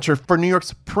major center for New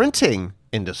York's printing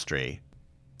industry.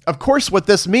 Of course, what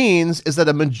this means is that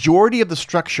a majority of the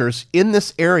structures in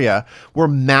this area were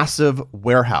massive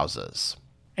warehouses.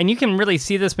 And you can really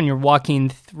see this when you're walking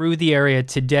through the area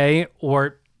today,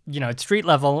 or at street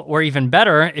level, or even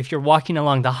better, if you're walking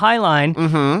along the High Line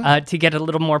to get a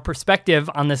little more perspective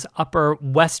on this upper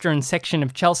western section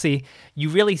of Chelsea. You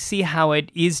really see how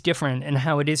it is different and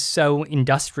how it is so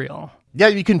industrial. Yeah,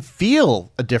 you can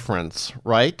feel a difference,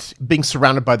 right? Being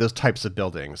surrounded by those types of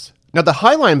buildings. Now, the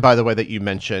High Line, by the way, that you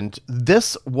mentioned,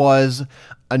 this was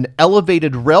an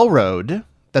elevated railroad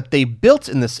that they built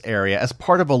in this area as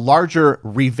part of a larger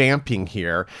revamping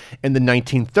here in the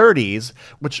 1930s,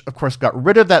 which, of course, got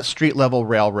rid of that street-level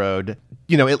railroad.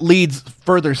 It leads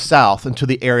further south into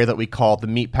the area that we call the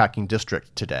Meatpacking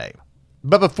District today.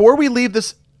 But before we leave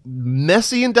this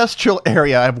messy industrial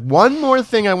area, I have one more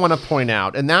thing I want to point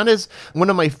out, and that is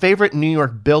one of my favorite New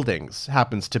York buildings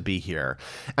happens to be here.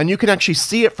 And you can actually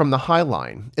see it from the High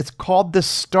Line. It's called the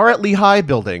Star at Lehigh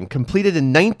building, completed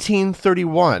in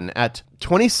 1931 at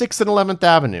 26th and 11th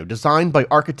Avenue, designed by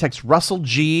architects Russell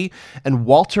G. and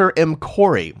Walter M.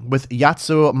 Corey with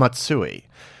Yatsuo Matsui.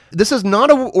 This is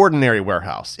not an ordinary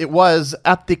warehouse. It was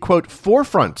at the, quote,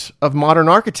 forefront of modern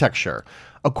architecture,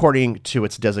 according to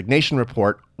its designation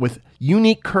report, with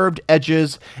unique curved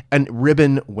edges and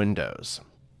ribbon windows.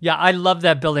 Yeah, I love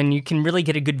that building. You can really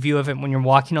get a good view of it when you're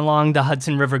walking along the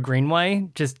Hudson River Greenway.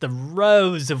 Just the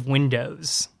rows of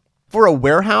windows. For a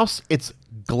warehouse, it's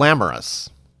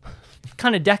glamorous.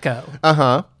 Kind of deco.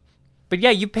 Uh-huh. But yeah,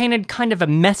 you painted kind of a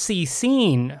messy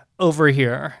scene over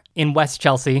here in West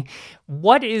Chelsea.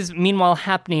 What is, meanwhile,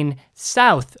 happening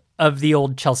south of the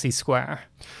old Chelsea Square?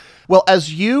 Well,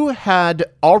 as you had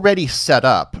already set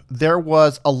up, there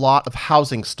was a lot of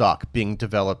housing stock being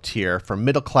developed here for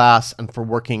middle class and for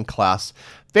working class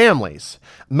families.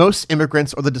 Most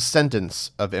immigrants or the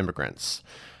descendants of immigrants.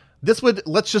 This would,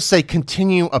 let's just say,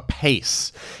 continue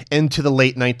apace into the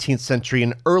late 19th century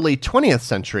and early 20th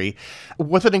century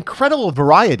with an incredible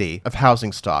variety of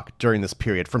housing stock during this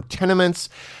period, from tenements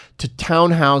to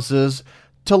townhouses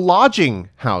to lodging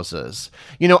houses.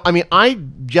 I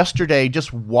yesterday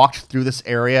just walked through this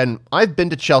area, and I've been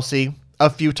to Chelsea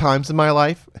a few times in my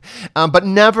life, but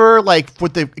never for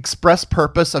the express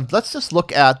purpose of let's just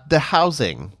look at the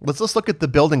housing. Let's just look at the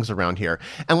buildings around here.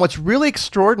 And what's really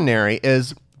extraordinary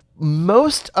is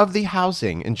most of the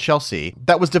housing in Chelsea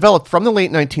that was developed from the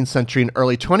late 19th century and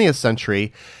early 20th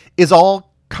century is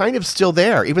all kind of still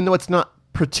there, even though it's not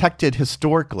protected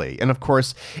historically. And of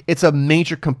course, it's a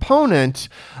major component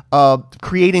of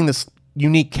creating this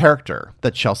unique character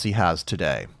that Chelsea has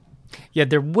today. Yeah,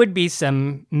 there would be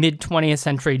some mid-20th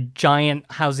century giant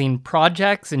housing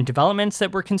projects and developments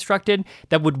that were constructed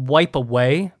that would wipe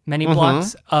away many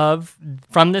blocks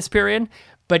from this period.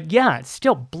 But yeah, it's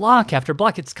still block after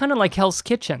block. It's kind of like Hell's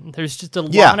Kitchen. There's just a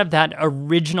lot of that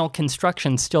original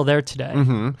construction still there today.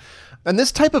 Mm-hmm. And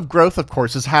this type of growth, of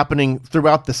course, is happening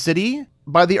throughout the city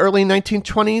by the early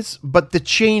 1920s. But the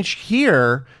change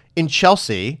here in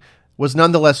Chelsea was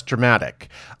nonetheless dramatic.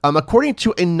 According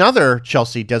to another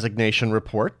Chelsea designation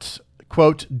report,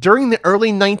 quote, during the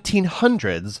early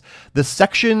 1900s, the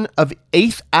section of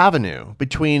 8th Avenue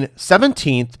between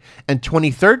 17th and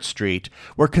 23rd Street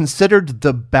were considered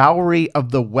the Bowery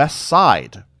of the West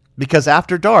Side, because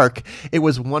after dark, it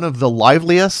was one of the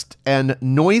liveliest and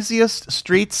noisiest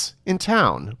streets in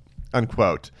town,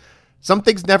 unquote. Some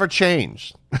things never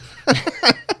change.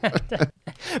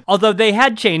 Although they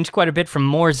had changed quite a bit from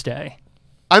Moore's day.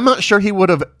 I'm not sure he would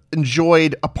have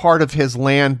enjoyed a part of his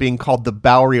land being called the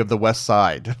Bowery of the West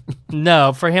Side.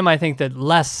 No, for him, I think that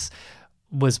less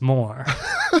was more.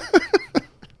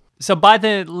 So by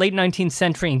the late 19th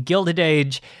century and Gilded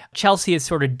Age, Chelsea is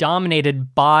sort of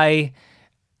dominated by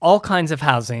all kinds of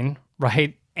housing,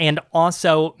 right? And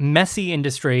also messy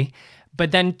industry.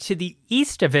 But then to the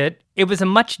east of it, it was a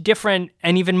much different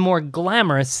and even more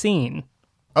glamorous scene.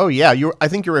 Oh, yeah. I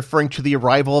think you're referring to the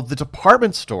arrival of the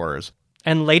department stores.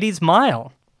 And Ladies'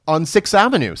 Mile. On 6th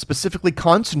Avenue, specifically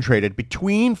concentrated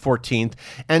between 14th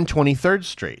and 23rd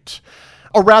Street.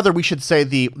 Or rather, we should say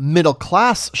the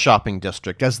middle-class shopping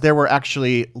district, as there were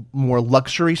actually more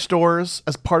luxury stores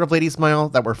as part of Ladies' Mile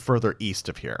that were further east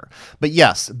of here. But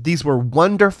yes, these were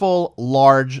wonderful,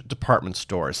 large department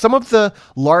stores. Some of the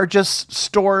largest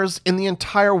stores in the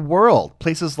entire world.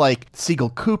 Places like Siegel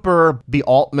Cooper, B.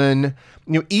 Altman,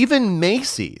 even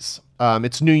Macy's.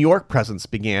 Its New York presence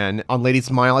began on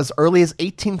Ladies' Mile as early as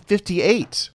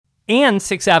 1858. And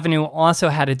 6th Avenue also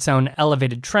had its own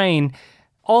elevated train.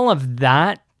 All of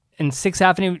that, and 6th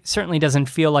Avenue certainly doesn't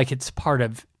feel like it's part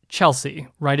of Chelsea,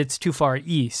 right? It's too far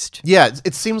east. Yeah,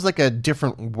 it seems like a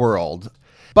different world.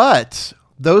 But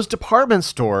those department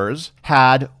stores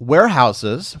had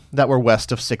warehouses that were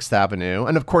west of 6th Avenue.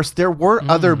 And of course, there were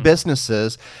other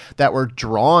businesses that were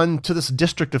drawn to this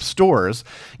district of stores,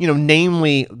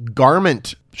 namely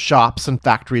garment shops and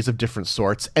factories of different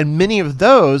sorts. And many of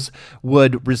those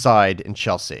would reside in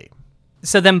Chelsea.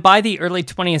 So then by the early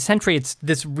 20th century, it's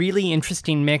this really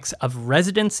interesting mix of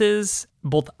residences,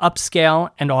 both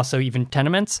upscale and also even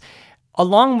tenements,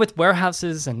 along with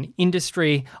warehouses and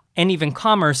industry and even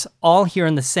commerce, all here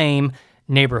in the same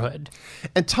neighborhood.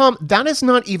 And Tom, that is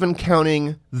not even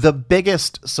counting the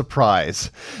biggest surprise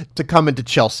to come into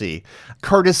Chelsea,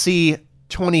 courtesy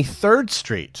 23rd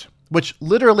Street, which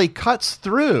literally cuts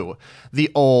through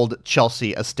the old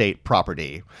Chelsea estate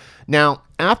property. Now,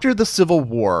 after the Civil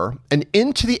War and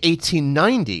into the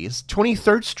 1890s,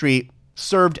 23rd Street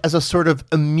served as a sort of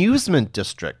amusement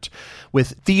district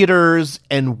with theaters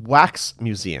and wax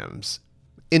museums.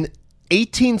 In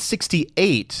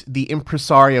 1868, the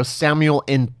impresario Samuel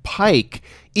N. Pike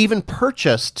even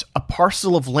purchased a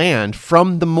parcel of land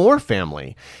from the Moore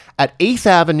family at 8th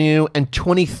Avenue and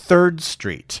 23rd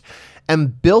Street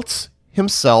and built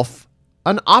himself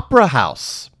an opera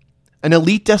house, an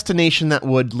elite destination that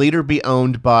would later be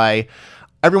owned by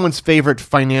everyone's favorite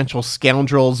financial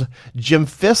scoundrels, Jim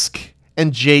Fisk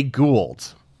and Jay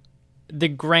Gould. The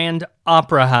Grand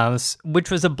Opera House,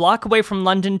 which was a block away from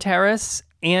London Terrace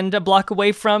and a block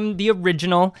away from the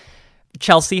original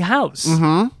Chelsea House.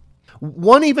 Mm-hmm.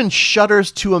 One even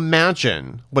shudders to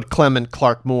imagine what Clement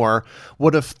Clarke Moore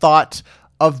would have thought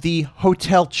of the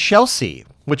Hotel Chelsea,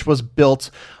 which was built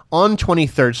on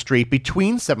 23rd Street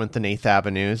between 7th and 8th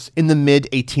Avenues in the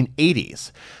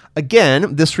mid-1880s.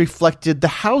 Again, this reflected the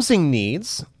housing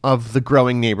needs of the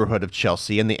growing neighborhood of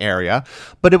Chelsea and the area,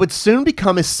 but it would soon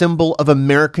become a symbol of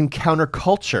American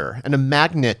counterculture and a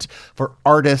magnet for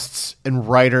artists and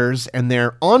writers and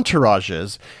their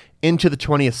entourages into the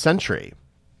 20th century.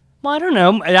 Well, I don't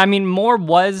know. I mean, Moore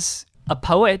was a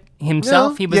poet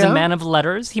himself. He was a man of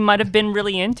letters. He might have been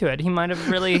really into it. He might have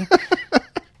really...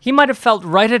 He might have felt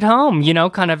right at home,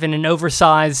 kind of in an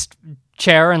oversized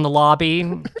chair in the lobby,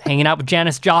 hanging out with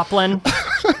Janis Joplin.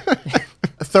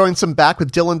 Throwing some back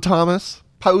with Dylan Thomas,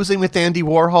 posing with Andy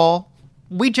Warhol.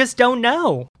 We just don't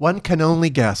know. One can only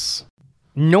guess.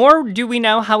 Nor do we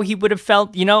know how he would have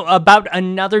felt, about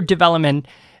another development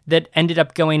that ended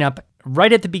up going up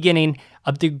right at the beginning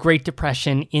of the Great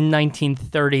Depression in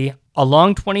 1930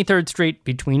 along 23rd Street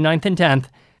between 9th and 10th,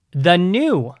 the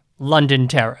new London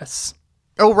Terrace.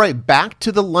 Oh, right. Back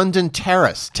to the London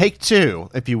Terrace. Take two,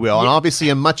 if you will, and obviously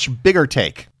a much bigger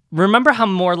take. Remember how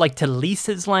Moore liked to lease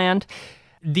his land?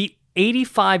 The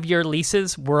 85-year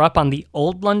leases were up on the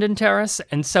old London Terrace,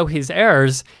 and so his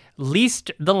heirs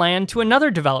leased the land to another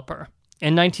developer.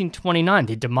 In 1929,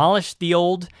 they demolished the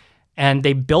old and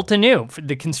they built anew for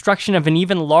the construction of an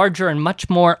even larger and much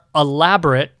more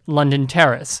elaborate London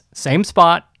Terrace. Same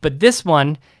spot, but this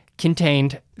one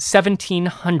contained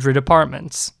 1,700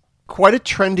 apartments. Quite a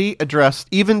trendy address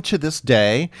even to this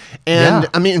day. And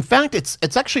I mean, in fact,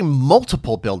 it's actually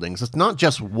multiple buildings. It's not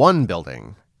just one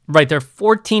building. Right, there are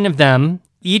 14 of them,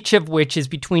 each of which is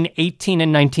between 18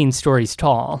 and 19 stories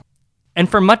tall. And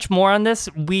for much more on this,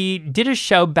 we did a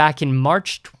show back in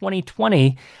March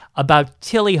 2020 about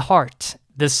Tilly Hart,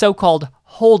 the so-called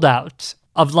holdout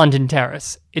of London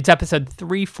Terrace. It's episode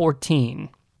 314.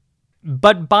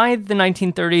 But by the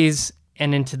 1930s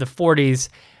and into the 40s,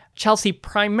 Chelsea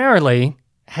primarily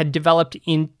had developed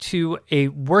into a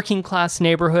working-class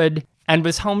neighborhood and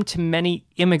was home to many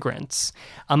immigrants.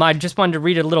 I just wanted to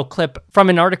read a little clip from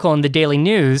an article in the Daily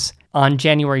News on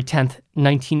January 10th,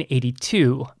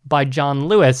 1982, by John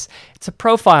Lewis. It's a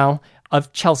profile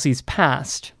of Chelsea's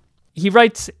past. He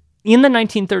writes, in the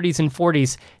 1930s and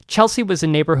 40s, Chelsea was a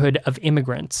neighborhood of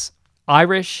immigrants: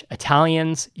 Irish,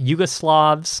 Italians,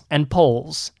 Yugoslavs, and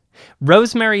Poles.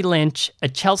 Rosemary Lynch, a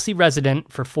Chelsea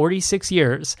resident for 46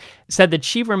 years, said that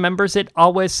she remembers it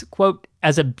always, quote,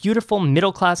 as a beautiful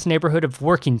middle-class neighborhood of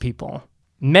working people.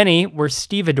 Many were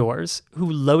stevedores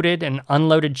who loaded and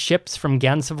unloaded ships from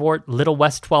Gansevoort, Little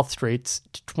West 12th Streets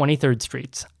to 23rd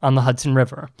Streets on the Hudson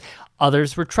River.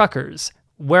 Others were truckers,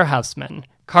 warehousemen,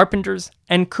 carpenters,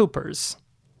 and coopers.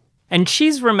 And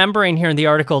she's remembering here in the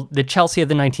article the Chelsea of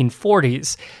the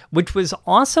 1940s, which was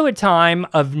also a time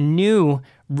of new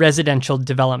residential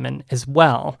development as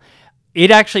well.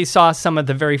 It actually saw some of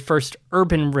the very first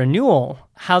urban renewal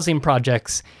housing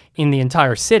projects in the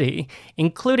entire city,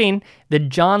 including the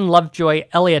John Lovejoy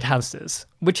Elliott houses,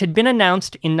 which had been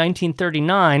announced in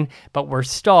 1939 but were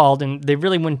stalled, and they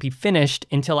really wouldn't be finished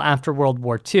until after World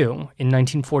War II in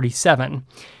 1947.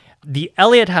 The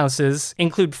Elliott houses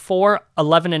include 4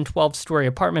 11 and 12-story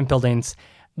apartment buildings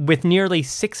with nearly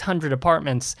 600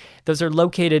 apartments. Those are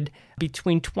located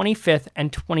between 25th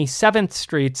and 27th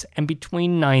Streets and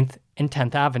between 9th and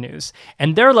 10th Avenues.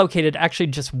 And they're located actually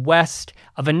just west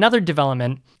of another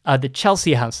development, the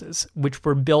Chelsea houses, which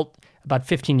were built about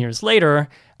 15 years later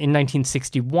in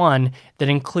 1961, that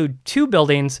include 2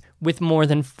 buildings with more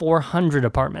than 400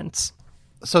 apartments.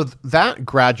 So that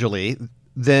gradually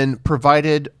then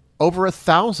provided over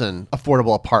 1,000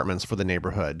 affordable apartments for the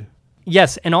neighborhood.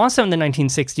 Yes, and also in the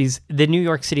 1960s, the New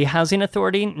York City Housing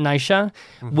Authority, NYCHA,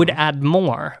 would add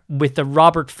more with the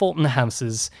Robert Fulton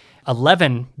houses,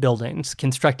 11 buildings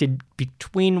constructed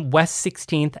between West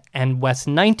 16th and West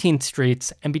 19th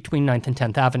Streets and between 9th and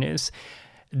 10th Avenues.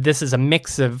 This is a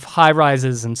mix of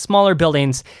high-rises and smaller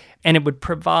buildings, and it would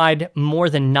provide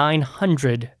more than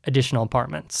 900 additional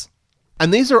apartments.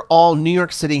 And these are all New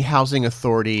York City Housing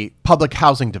Authority public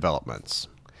housing developments.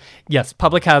 Yes,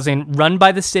 public housing run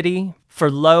by the city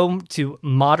for low to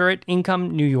moderate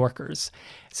income New Yorkers.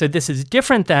 So this is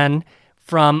different then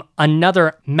from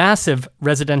another massive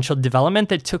residential development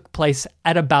that took place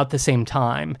at about the same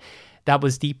time. That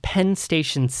was the Penn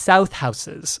Station South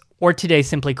houses, or today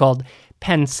simply called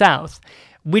Penn South,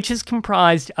 which is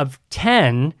comprised of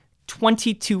 10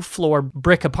 22-floor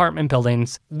brick apartment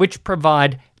buildings, which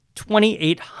provide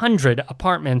 2,800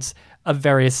 apartments of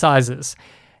various sizes.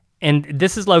 And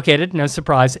this is located, no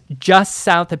surprise, just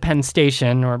south of Penn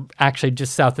Station, or actually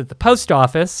just south of the post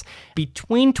office,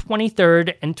 between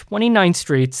 23rd and 29th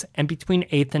Streets and between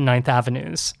 8th and 9th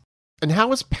Avenues. And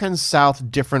how is Penn South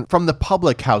different from the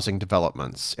public housing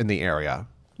developments in the area?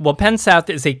 Well, Penn South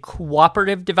is a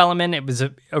cooperative development. It was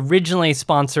originally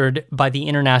sponsored by the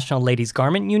International Ladies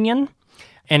Garment Union,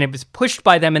 and it was pushed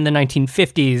by them in the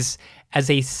 1950s as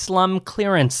a slum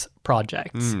clearance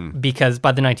project, because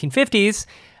by the 1950s,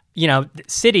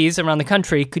 cities around the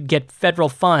country could get federal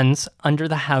funds under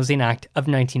the Housing Act of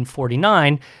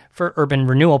 1949 for urban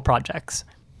renewal projects.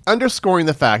 Underscoring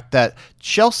the fact that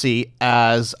Chelsea,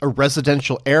 as a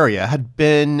residential area, had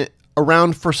been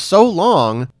around for so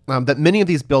long that many of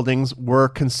these buildings were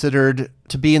considered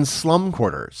to be in slum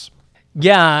quarters.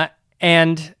 Yeah,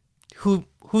 and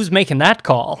who's making that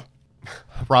call?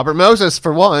 Robert Moses,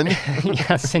 for one.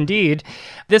 Yes, indeed.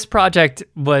 This project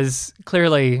was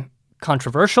clearly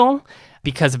controversial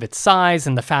because of its size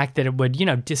and the fact that it would,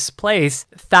 displace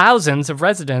thousands of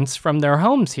residents from their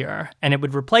homes here, and it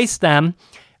would replace them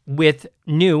with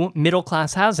new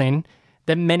middle-class housing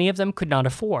that many of them could not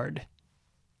afford.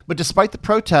 But despite the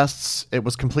protests, it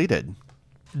was completed.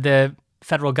 The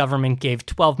federal government gave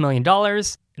 $12 million.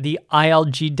 The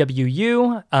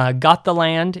ILGWU got the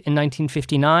land in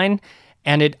 1959,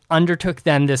 and it undertook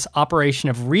then this operation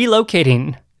of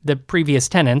relocating the previous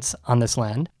tenants on this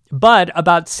land. But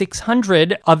about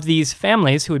 600 of these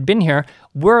families who had been here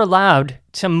were allowed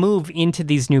to move into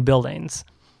these new buildings.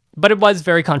 But it was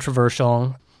very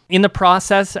controversial. In the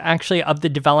process, actually, of the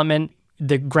development,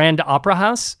 the Grand Opera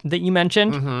House that you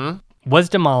mentioned was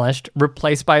demolished,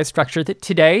 replaced by a structure that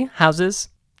today houses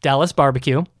Dallas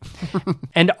Barbecue.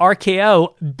 And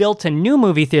RKO built a new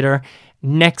movie theater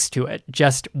next to it,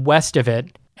 just west of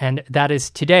it. And that is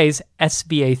today's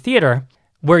SVA Theater,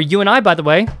 where you and I, by the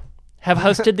way, have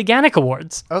hosted the Gannick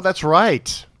Awards. Oh, that's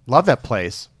right. Love that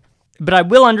place. But I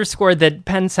will underscore that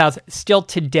Penn South still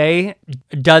today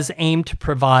does aim to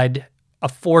provide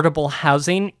affordable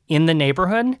housing in the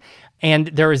neighborhood. And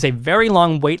there is a very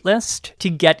long wait list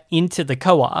to get into the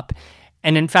co-op.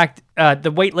 And in fact,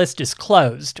 the wait list is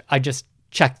closed. I just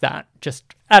checked that, just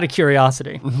out of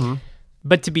curiosity.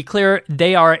 But to be clear,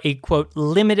 they are a, quote,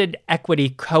 limited equity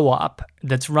co-op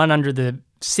that's run under the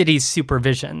city's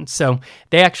supervision. So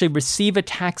they actually receive a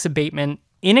tax abatement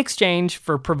in exchange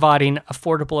for providing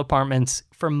affordable apartments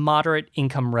for moderate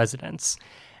income residents.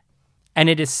 And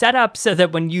it is set up so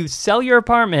that when you sell your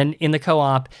apartment in the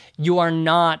co-op, you are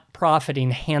not profiting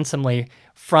handsomely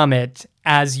from it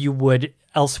as you would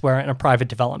elsewhere in a private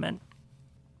development.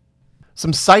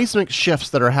 Some seismic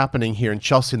shifts that are happening here in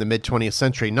Chelsea in the mid-20th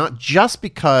century, not just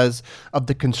because of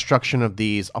the construction of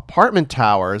these apartment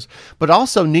towers, but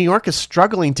also New York is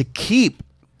struggling to keep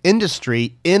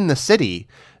industry in the city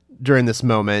during this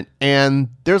moment, and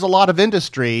there's a lot of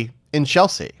industry in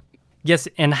Chelsea. Yes,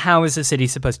 and how is the city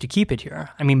supposed to keep it here?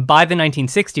 I mean, by the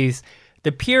 1960s,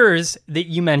 the piers that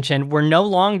you mentioned were no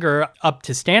longer up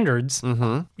to standards,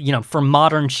 for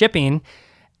modern shipping,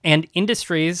 and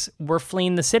industries were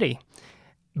fleeing the city.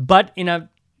 But in a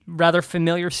rather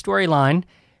familiar storyline,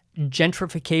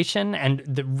 gentrification and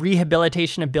the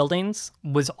rehabilitation of buildings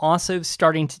was also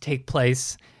starting to take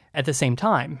place at the same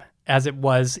time as it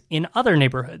was in other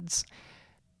neighborhoods.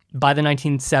 By the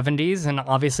 1970s and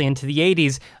obviously into the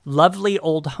 80s, lovely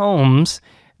old homes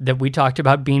that we talked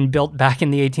about being built back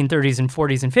in the 1830s and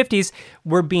 40s and 50s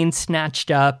were being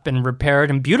snatched up and repaired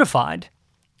and beautified.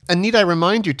 And need I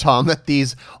remind you, Tom, that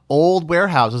these old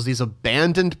warehouses, these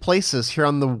abandoned places here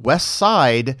on the west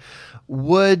side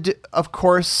would, of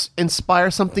course,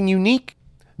 inspire something unique.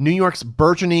 New York's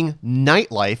burgeoning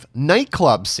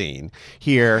nightclub scene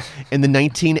here in the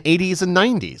 1980s and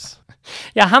 90s.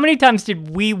 Yeah, how many times did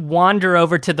we wander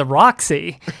over to the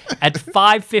Roxy at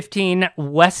 515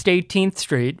 West 18th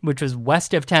Street, which was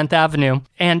west of 10th Avenue,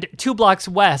 and 2 blocks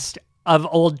west of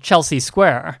Old Chelsea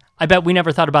Square? I bet we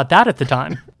never thought about that at the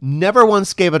time. Never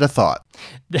once gave it a thought.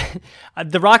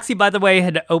 The Roxy, by the way,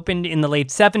 had opened in the late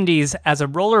 70s as a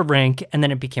roller rink, and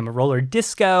then it became a roller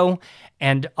disco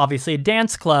and obviously a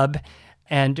dance club.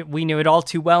 And we knew it all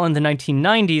too well in the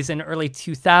 1990s and early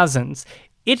 2000s.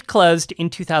 It closed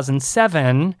in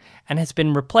 2007 and has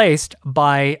been replaced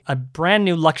by a brand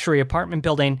new luxury apartment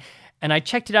building. And I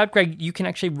checked it out, Greg. You can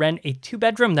actually rent a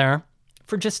 2-bedroom there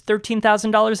for just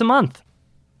 $13,000 a month.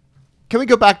 Can we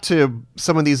go back to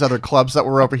some of these other clubs that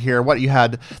were over here? What you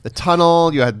had, the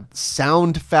Tunnel, you had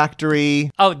Sound Factory.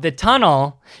 Oh, the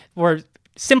Tunnel, or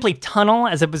simply Tunnel,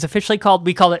 as it was officially called,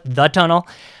 we call it the Tunnel,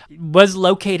 was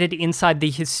located inside the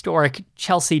historic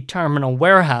Chelsea Terminal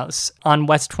Warehouse on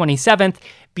West 27th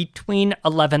between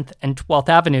 11th and 12th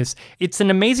Avenues. It's an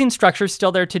amazing structure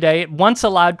still there today. It once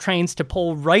allowed trains to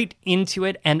pull right into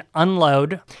it and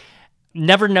unload.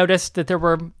 Never noticed that there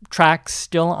were tracks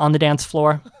still on the dance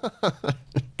floor.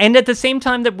 And at the same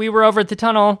time that we were over at the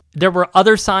Tunnel, there were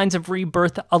other signs of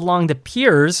rebirth along the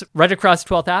piers right across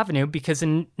 12th Avenue, because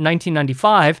in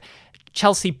 1995,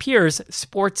 Chelsea Piers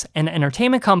Sports and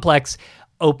Entertainment Complex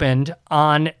opened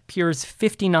on Piers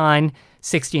 59,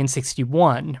 60, and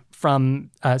 61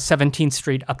 from 17th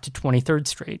Street up to 23rd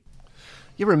Street.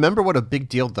 You remember what a big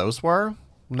deal those were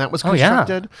when that was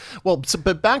constructed? Oh, yeah. Well,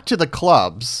 but back to the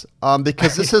clubs,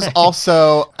 because this is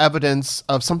also evidence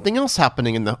of something else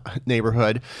happening in the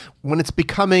neighborhood when it's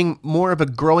becoming more of a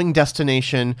growing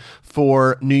destination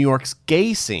for New York's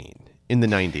gay scene in the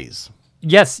 90s.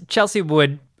 Yes, Chelsea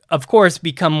would, of course,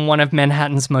 become one of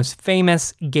Manhattan's most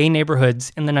famous gay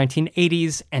neighborhoods in the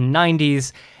 1980s and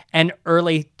 90s and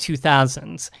early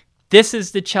 2000s. This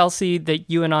is the Chelsea that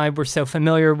you and I were so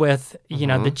familiar with, you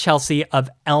know, the Chelsea of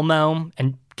Elmo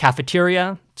and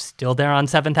Cafeteria, still there on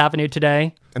 7th Avenue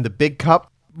today. And the Big Cup.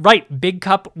 Right, Big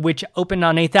Cup, which opened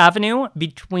on 8th Avenue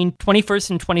between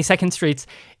 21st and 22nd Streets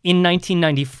in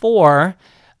 1994,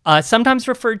 sometimes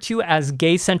referred to as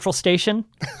Gay Central Station.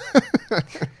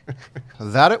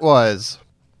 That it was.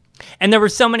 And there were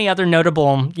so many other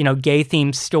notable, you know,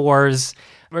 gay-themed stores,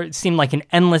 where it seemed like an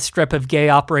endless strip of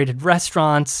gay-operated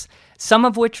restaurants, some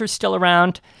of which are still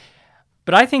around.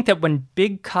 But I think that when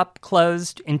Big Cup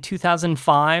closed in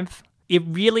 2005, it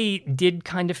really did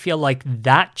kind of feel like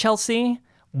that Chelsea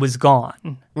was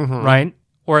gone, right?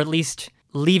 Or at least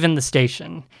leaving the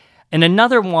station. And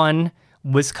another one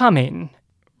was coming,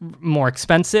 more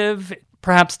expensive,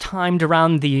 perhaps timed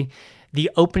around the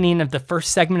opening of the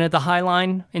first segment of the High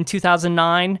Line in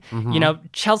 2009. You know,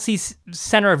 Chelsea's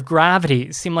center of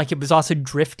gravity seemed like it was also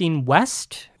drifting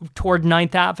west toward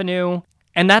 9th Avenue.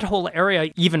 And that whole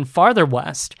area, even farther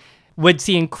west, would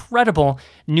see incredible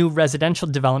new residential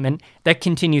development that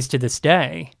continues to this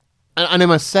day. And I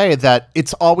must say that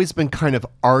it's always been kind of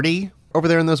arty over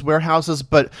there in those warehouses.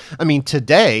 But, I mean,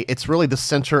 today, it's really the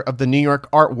center of the New York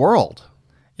art world.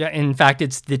 Yeah, in fact,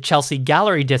 it's the Chelsea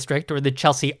Gallery District, or the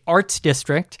Chelsea Arts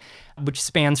District, which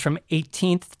spans from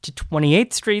 18th to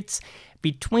 28th Streets,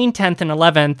 between 10th and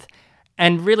 11th,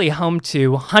 and really home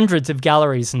to hundreds of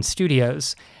galleries and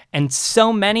studios. And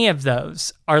so many of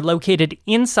those are located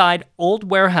inside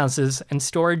old warehouses and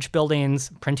storage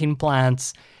buildings, printing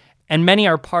plants, and many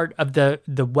are part of the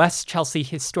West Chelsea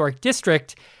Historic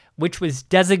District, which was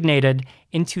designated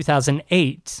in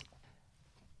 2008.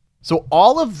 So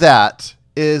all of that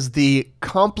is the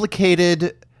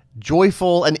complicated,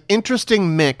 joyful, and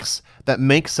interesting mix that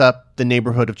makes up the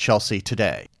neighborhood of Chelsea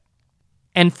today.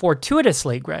 And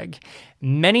fortuitously, Greg,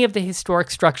 many of the historic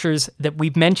structures that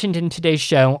we've mentioned in today's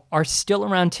show are still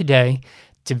around today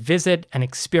to visit and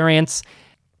experience.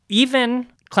 Even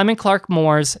Clement Clarke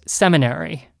Moore's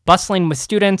seminary, bustling with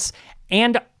students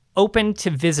and open to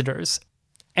visitors.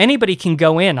 Anybody can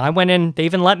go in. I went in, they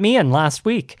even let me in last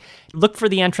week. Look for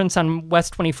the entrance on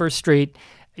West 21st Street,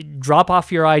 drop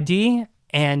off your ID,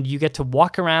 and you get to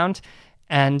walk around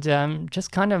and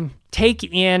just kind of take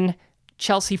in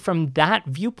Chelsea from that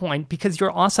viewpoint, because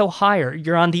you're also higher.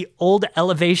 You're on the old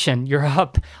elevation. You're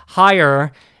up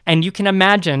higher, and you can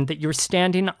imagine that you're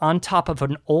standing on top of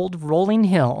an old rolling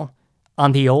hill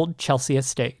on the old Chelsea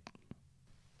estate.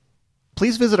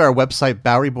 Please visit our website,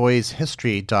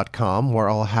 BoweryBoysHistory.com, where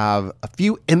I'll have a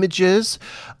few images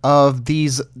of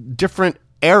these different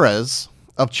eras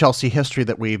of Chelsea history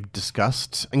that we've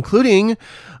discussed, including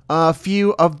a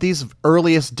few of these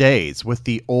earliest days with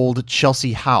the old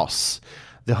Chelsea house,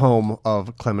 the home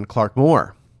of Clement Clarke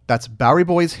Moore. That's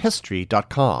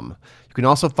BoweryBoysHistory.com. You can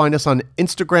also find us on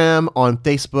Instagram, on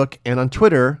Facebook, and on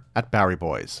Twitter at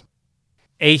BoweryBoys.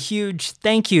 A huge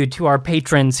thank you to our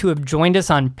patrons who have joined us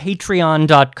on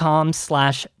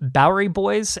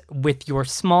patreon.com/BoweryBoys with your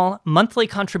small monthly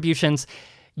contributions.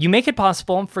 You make it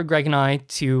possible for Greg and I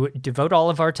to devote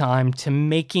all of our time to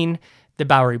making the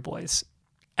Bowery Boys.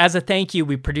 As a thank you,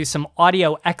 we produce some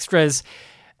audio extras,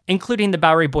 including the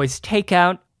Bowery Boys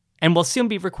Takeout, and we'll soon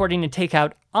be recording a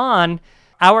takeout on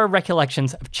our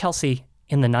recollections of Chelsea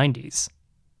in the 90s.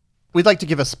 We'd like to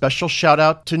give a special shout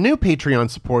out to new Patreon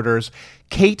supporters,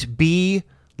 Kate B.,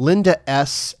 Linda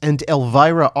S., and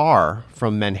Elvira R.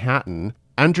 from Manhattan,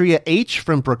 Andrea H.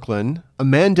 from Brooklyn,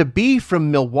 Amanda B. from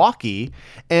Milwaukee,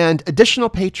 and additional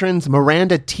patrons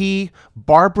Miranda T.,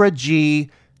 Barbara G.,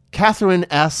 Catherine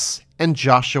S., and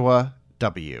Joshua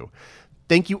W.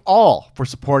 Thank you all for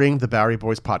supporting the Bowery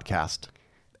Boys podcast.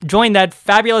 Join that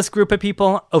fabulous group of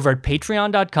people over at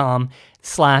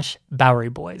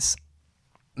patreon.com/BoweryBoys.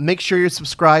 Make sure you're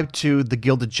subscribed to The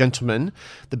Gilded Gentleman,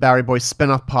 the Bowery Boys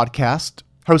spinoff podcast,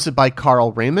 hosted by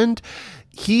Carl Raymond.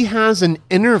 He has an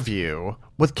interview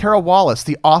with Carol Wallace,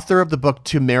 the author of the book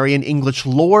To Marry an English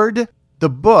Lord, the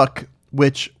book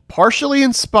which partially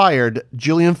inspired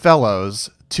Julian Fellowes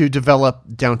to develop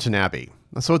Downton Abbey.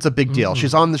 So it's a big deal.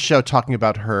 She's on the show talking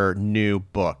about her new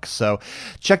book. So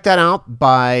check that out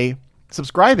by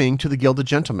subscribing to The Gilded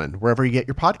Gentleman, wherever you get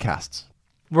your podcasts.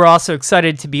 We're also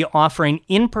excited to be offering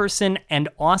in-person and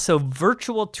also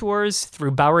virtual tours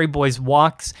through Bowery Boys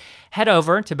Walks. Head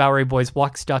over to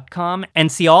BoweryBoysWalks.com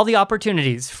and see all the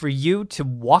opportunities for you to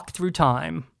walk through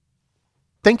time.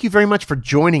 Thank you very much for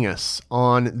joining us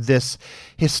on this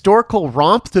historical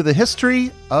romp through the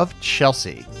history of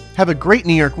Chelsea. Have a great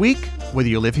New York week, whether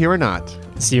you live here or not.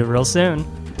 See you real soon.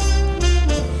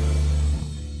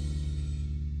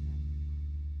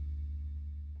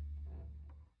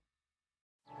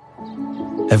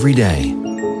 Every day,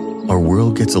 our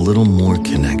world gets a little more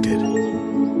connected,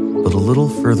 but a little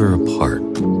further apart.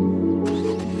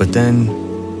 But then,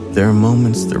 there are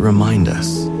moments that remind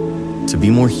us to be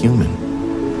more human.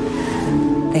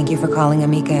 Thank you for calling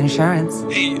Amica Insurance.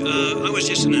 Hey, I was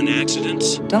just in an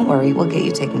accident. Don't worry, we'll get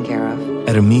you taken care of.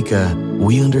 At Amica,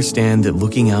 we understand that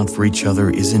looking out for each other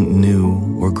isn't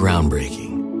new or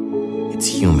groundbreaking. It's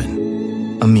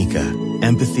human. Amica,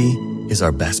 empathy is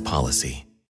our best policy.